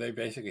so they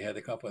basically had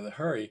to come up with a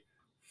hurry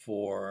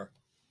for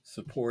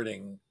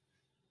supporting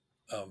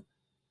um,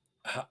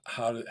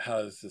 how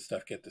does this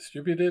stuff get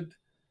distributed?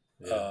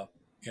 Yeah. Uh,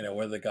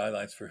 what are the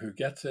guidelines for who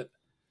gets it?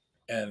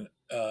 And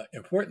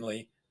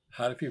importantly,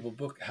 how do people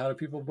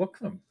book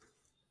them?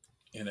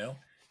 You know,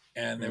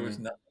 and there was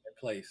Mm. nothing in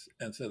place,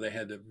 and so they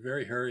had to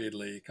very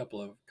hurriedly, a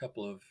couple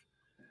of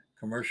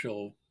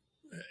commercial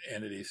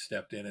entities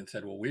stepped in and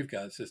said, well, we've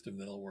got a system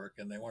that'll work,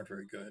 and they weren't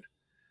very good.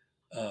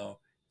 uh,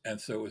 and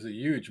so it was a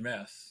huge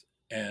mess,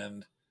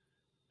 and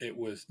it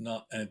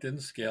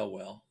didn't scale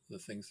well. The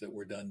things that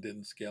were done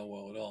didn't scale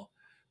well at all.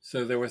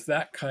 So there was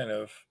that kind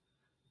of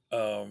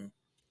um,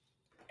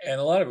 and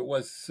a lot of it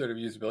was sort of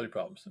usability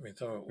problems. I mean,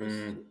 some of it was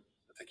Mm.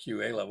 at the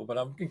QA level, but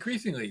I'm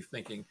increasingly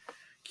thinking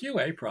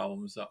QA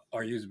problems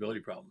are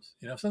usability problems.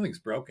 If something's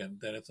broken,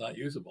 then it's not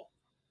usable.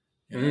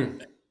 Mm.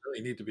 And you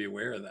really need to be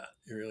aware of that.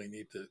 You really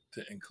need to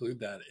include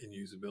that in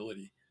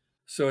usability.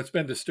 So it's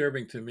been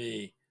disturbing to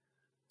me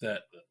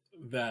that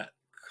that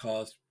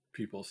caused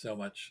people so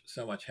much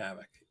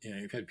havoc.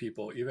 You've had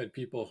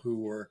people who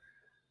were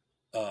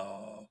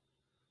uh,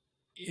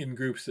 in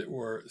groups that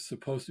were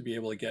supposed to be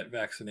able to get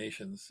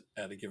vaccinations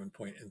at a given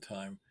point in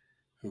time,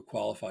 who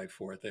qualified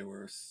for it. They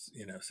were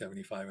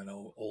 75 and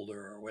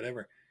older or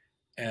whatever,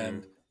 Mm.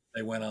 and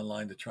they went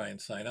online to try and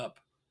sign up,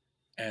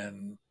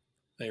 and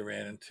they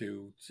ran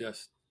into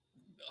just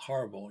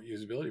horrible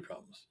usability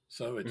problems.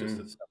 So it just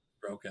that Mm. stuff was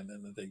broken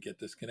and that they get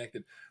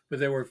disconnected. But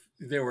there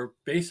were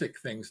basic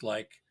things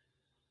like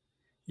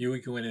you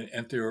would go in and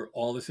enter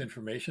all this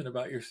information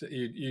about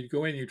you'd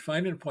go in, you'd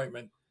find an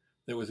appointment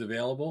that was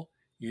available,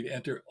 you'd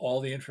enter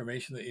all the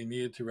information that you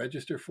needed to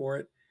register for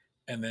it,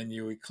 and then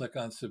you would click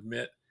on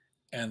submit,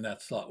 and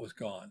that slot was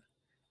gone.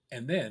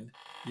 And then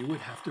you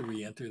would have to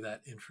re-enter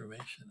that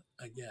information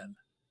again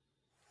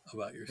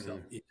about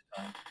yourself Mm. each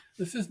time.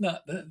 This is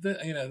not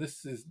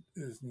this is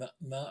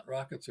not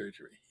rocket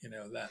surgery.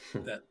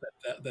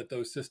 That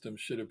those systems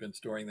should have been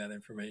storing that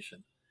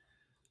information.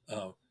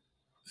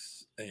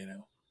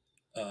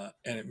 Uh,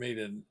 and it made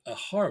a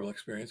horrible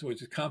experience,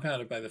 which is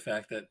compounded by the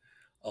fact that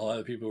a lot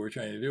of the people who were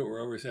trying to do it were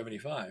over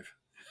 75.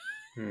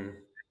 Mm.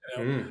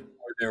 Mm. Or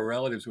their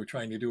relatives were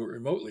trying to do it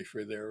remotely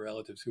for their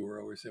relatives who were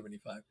over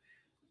 75.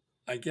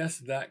 I guess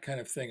that kind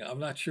of thing. I'm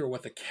not sure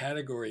what the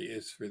category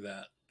is for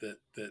that.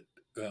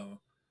 Uh,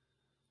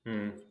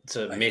 Mm. It's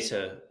a I,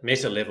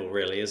 meta level,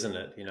 really, isn't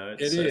it?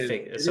 it is. It's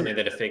It something is.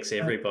 that affects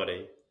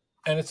everybody.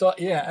 And it's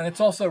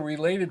also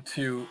related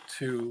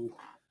to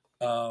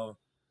uh,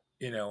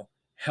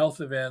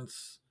 health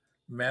events,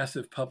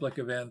 massive public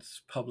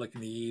events, public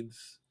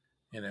needs.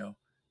 You know,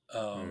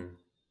 uh, Mm.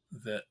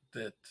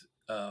 that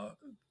uh,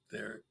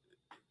 there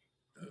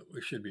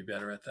we should be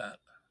better at that.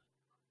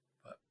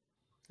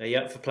 Are you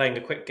up for playing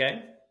a quick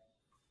game?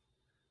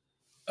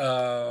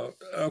 But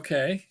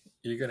okay,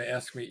 You're gonna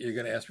ask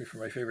me for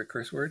my favorite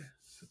curse word.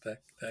 Is it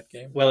that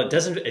game? Well, it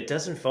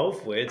does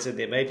involve words, and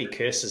there may be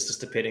curses just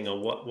depending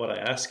on what I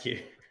ask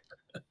you.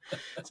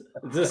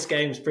 This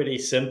game's pretty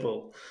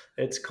simple.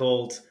 It's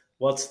called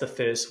 "What's the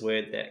first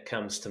word that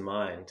comes to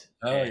mind?"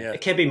 Oh And yeah.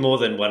 it can be more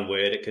than one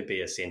word. It could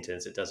be a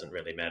sentence. It doesn't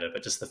really matter,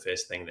 but just the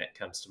first thing that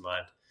comes to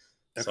mind.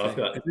 So I've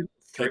Okay. got I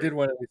three. did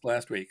one of these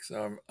last week,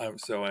 so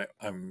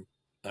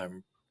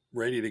I'm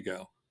ready to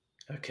go.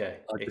 Okay,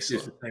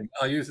 excellent.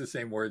 I'll use the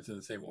same words in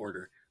the same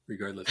order,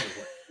 regardless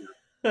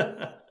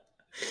of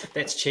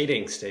That's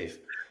cheating, Steve.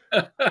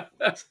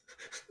 what.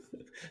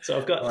 So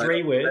I've got Well,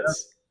 three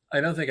words. I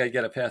don't think I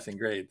get a passing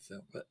grade.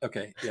 So, but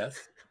okay,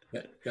 yes,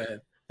 yeah, go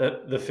ahead.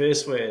 The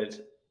first word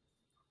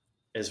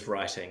is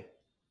writing.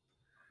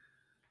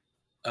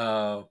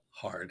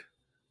 Hard,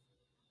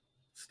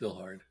 still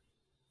hard,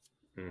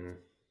 Mm.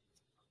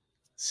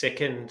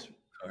 Second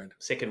hard.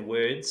 second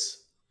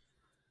words,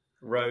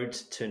 road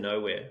to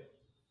nowhere.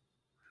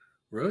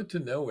 Road to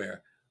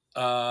Nowhere.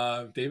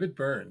 David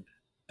Byrne,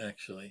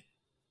 actually,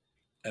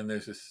 and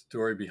there's a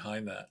story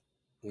behind that,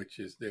 which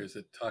is there's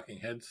a Talking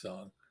Heads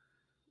song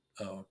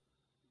uh,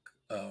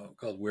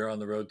 called "We're on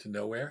the Road to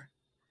Nowhere,"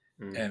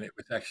 Mm. and it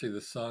was actually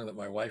the song that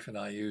my wife and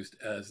I used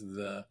as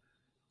the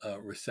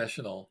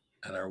recessional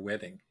at our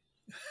wedding.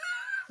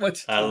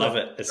 Much I to the love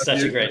it. It's such a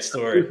amusement, great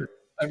story.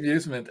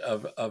 amusement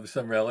of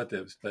some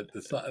relatives. But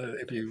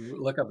if you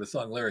look up the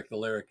song lyric, the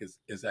lyric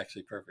is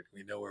actually perfect.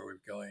 We know where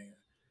we're going.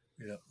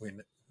 We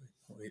don't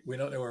we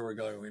don't know where we're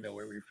going. We know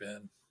where we've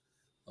been.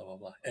 Blah blah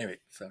blah. Anyway,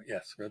 so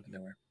yes, Road to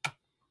Nowhere.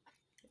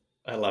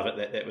 I love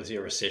it that was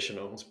your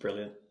recessional. It's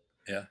brilliant.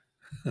 Yeah.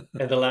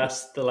 And the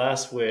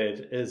last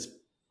word is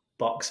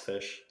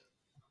boxfish.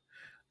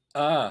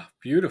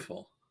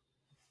 Beautiful,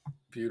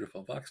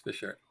 beautiful.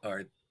 Boxfish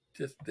are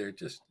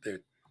they're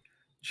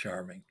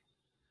charming.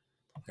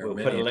 There are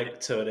We'll put a many. link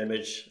to an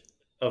image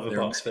of a There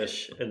are many.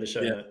 boxfish in the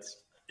show Yeah,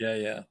 notes.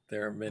 yeah.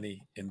 There are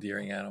many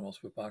endearing animals,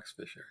 but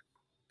boxfish are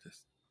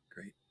just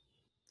great.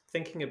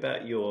 Thinking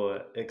about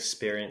your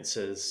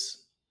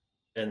experiences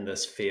in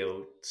this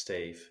field,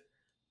 Steve,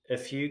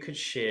 if you could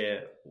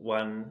share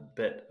one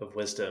bit of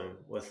wisdom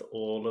with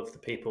all of the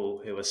people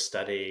who are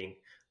studying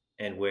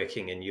and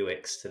working in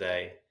UX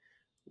today,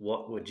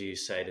 what would you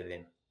say to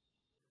them?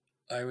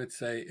 I would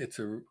say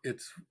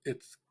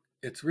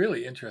it's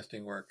really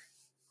interesting work.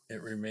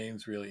 It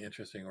remains really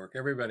interesting work.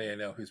 Everybody I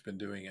know who's been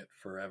doing it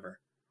forever,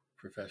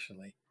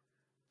 professionally,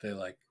 they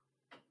like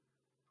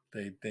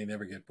they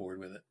never get bored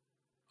with it,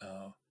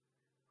 uh,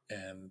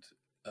 and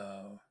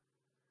uh,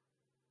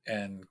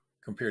 and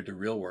compared to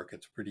real work,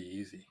 it's pretty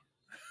easy.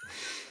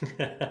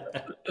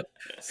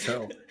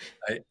 So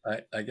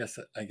I guess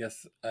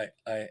I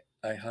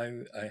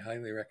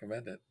highly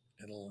recommend it.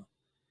 It'll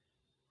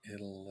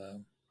it'll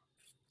um,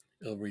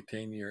 it'll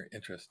retain your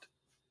interest.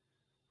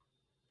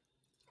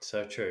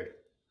 So true.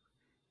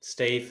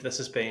 Steve, this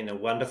has been a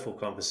wonderful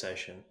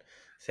conversation.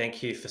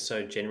 Thank you for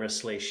so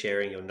generously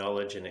sharing your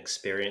knowledge and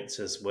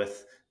experiences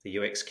with the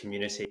UX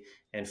community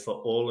and for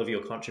all of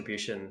your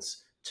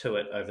contributions to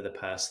it over the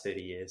past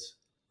 30 years.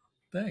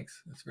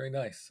 Thanks. It's very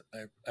nice.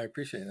 I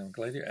appreciate it. I'm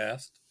glad you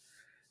asked,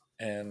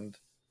 and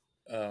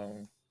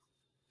um,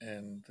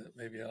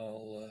 maybe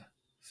I'll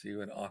see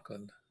you in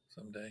Auckland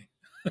someday.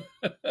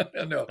 I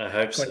don't know, I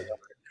hope 20. so.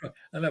 I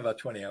don't know about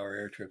 20-hour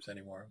air trips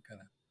anymore. I'm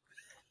kind of.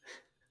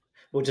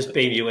 We'll just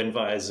beam you in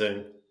via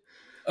Zoom.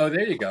 Oh,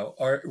 there you go.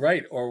 Or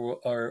right,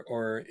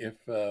 or if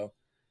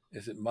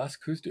is it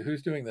Musk who's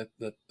doing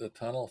the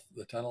tunnel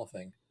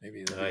thing?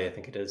 Maybe it'll Oh, be yeah, I like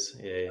think it is.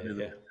 Yeah, under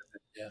the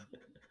yeah.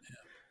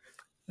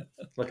 yeah.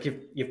 Look,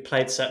 you've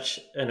played such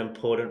an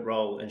important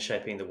role in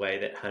shaping the way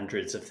that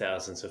hundreds of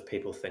thousands of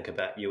people think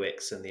about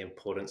UX and the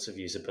importance of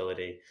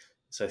usability.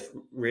 So,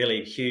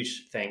 really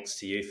huge thanks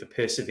to you for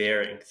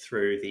persevering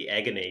through the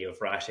agony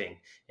of writing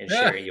and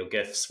Yeah. sharing your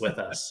gifts with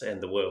us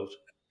and the world.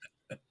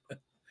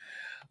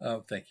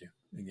 Oh, thank you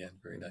again.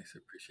 Very nice. I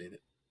appreciate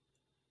it.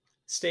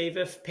 Steve,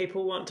 if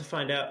people want to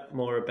find out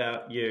more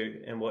about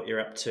you and what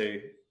you're up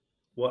to,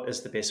 what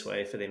is the best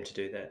way for them to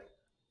do that?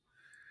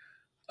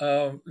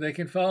 They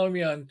can follow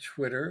me on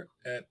Twitter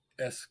at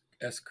s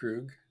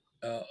krug.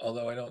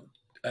 Although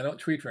I don't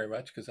tweet very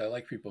much because I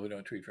like people who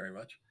don't tweet very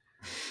much.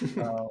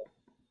 Uh,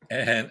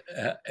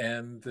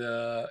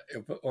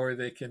 or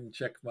they can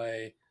check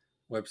my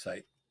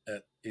website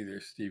at either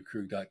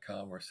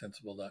stevekrug.com or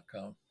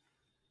sensible.com.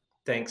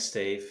 Thanks,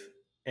 Steve.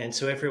 And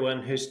to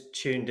everyone who's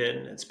tuned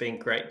in, it's been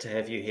great to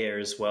have you here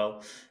as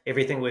well.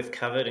 Everything we've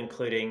covered,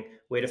 including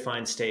where to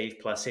find Steve,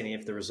 plus any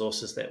of the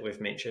resources that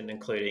we've mentioned,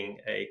 including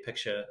a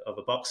picture of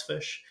a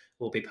boxfish,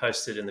 will be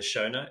posted in the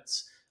show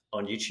notes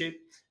on YouTube.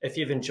 If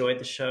you've enjoyed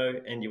the show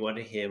and you want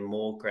to hear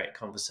more great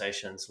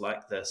conversations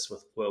like this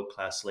with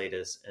world-class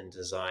leaders in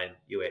design,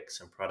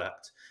 UX, and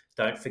product,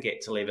 don't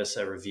forget to leave us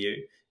a review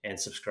and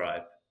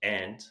subscribe.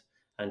 And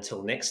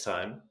until next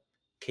time,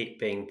 keep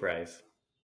being brave.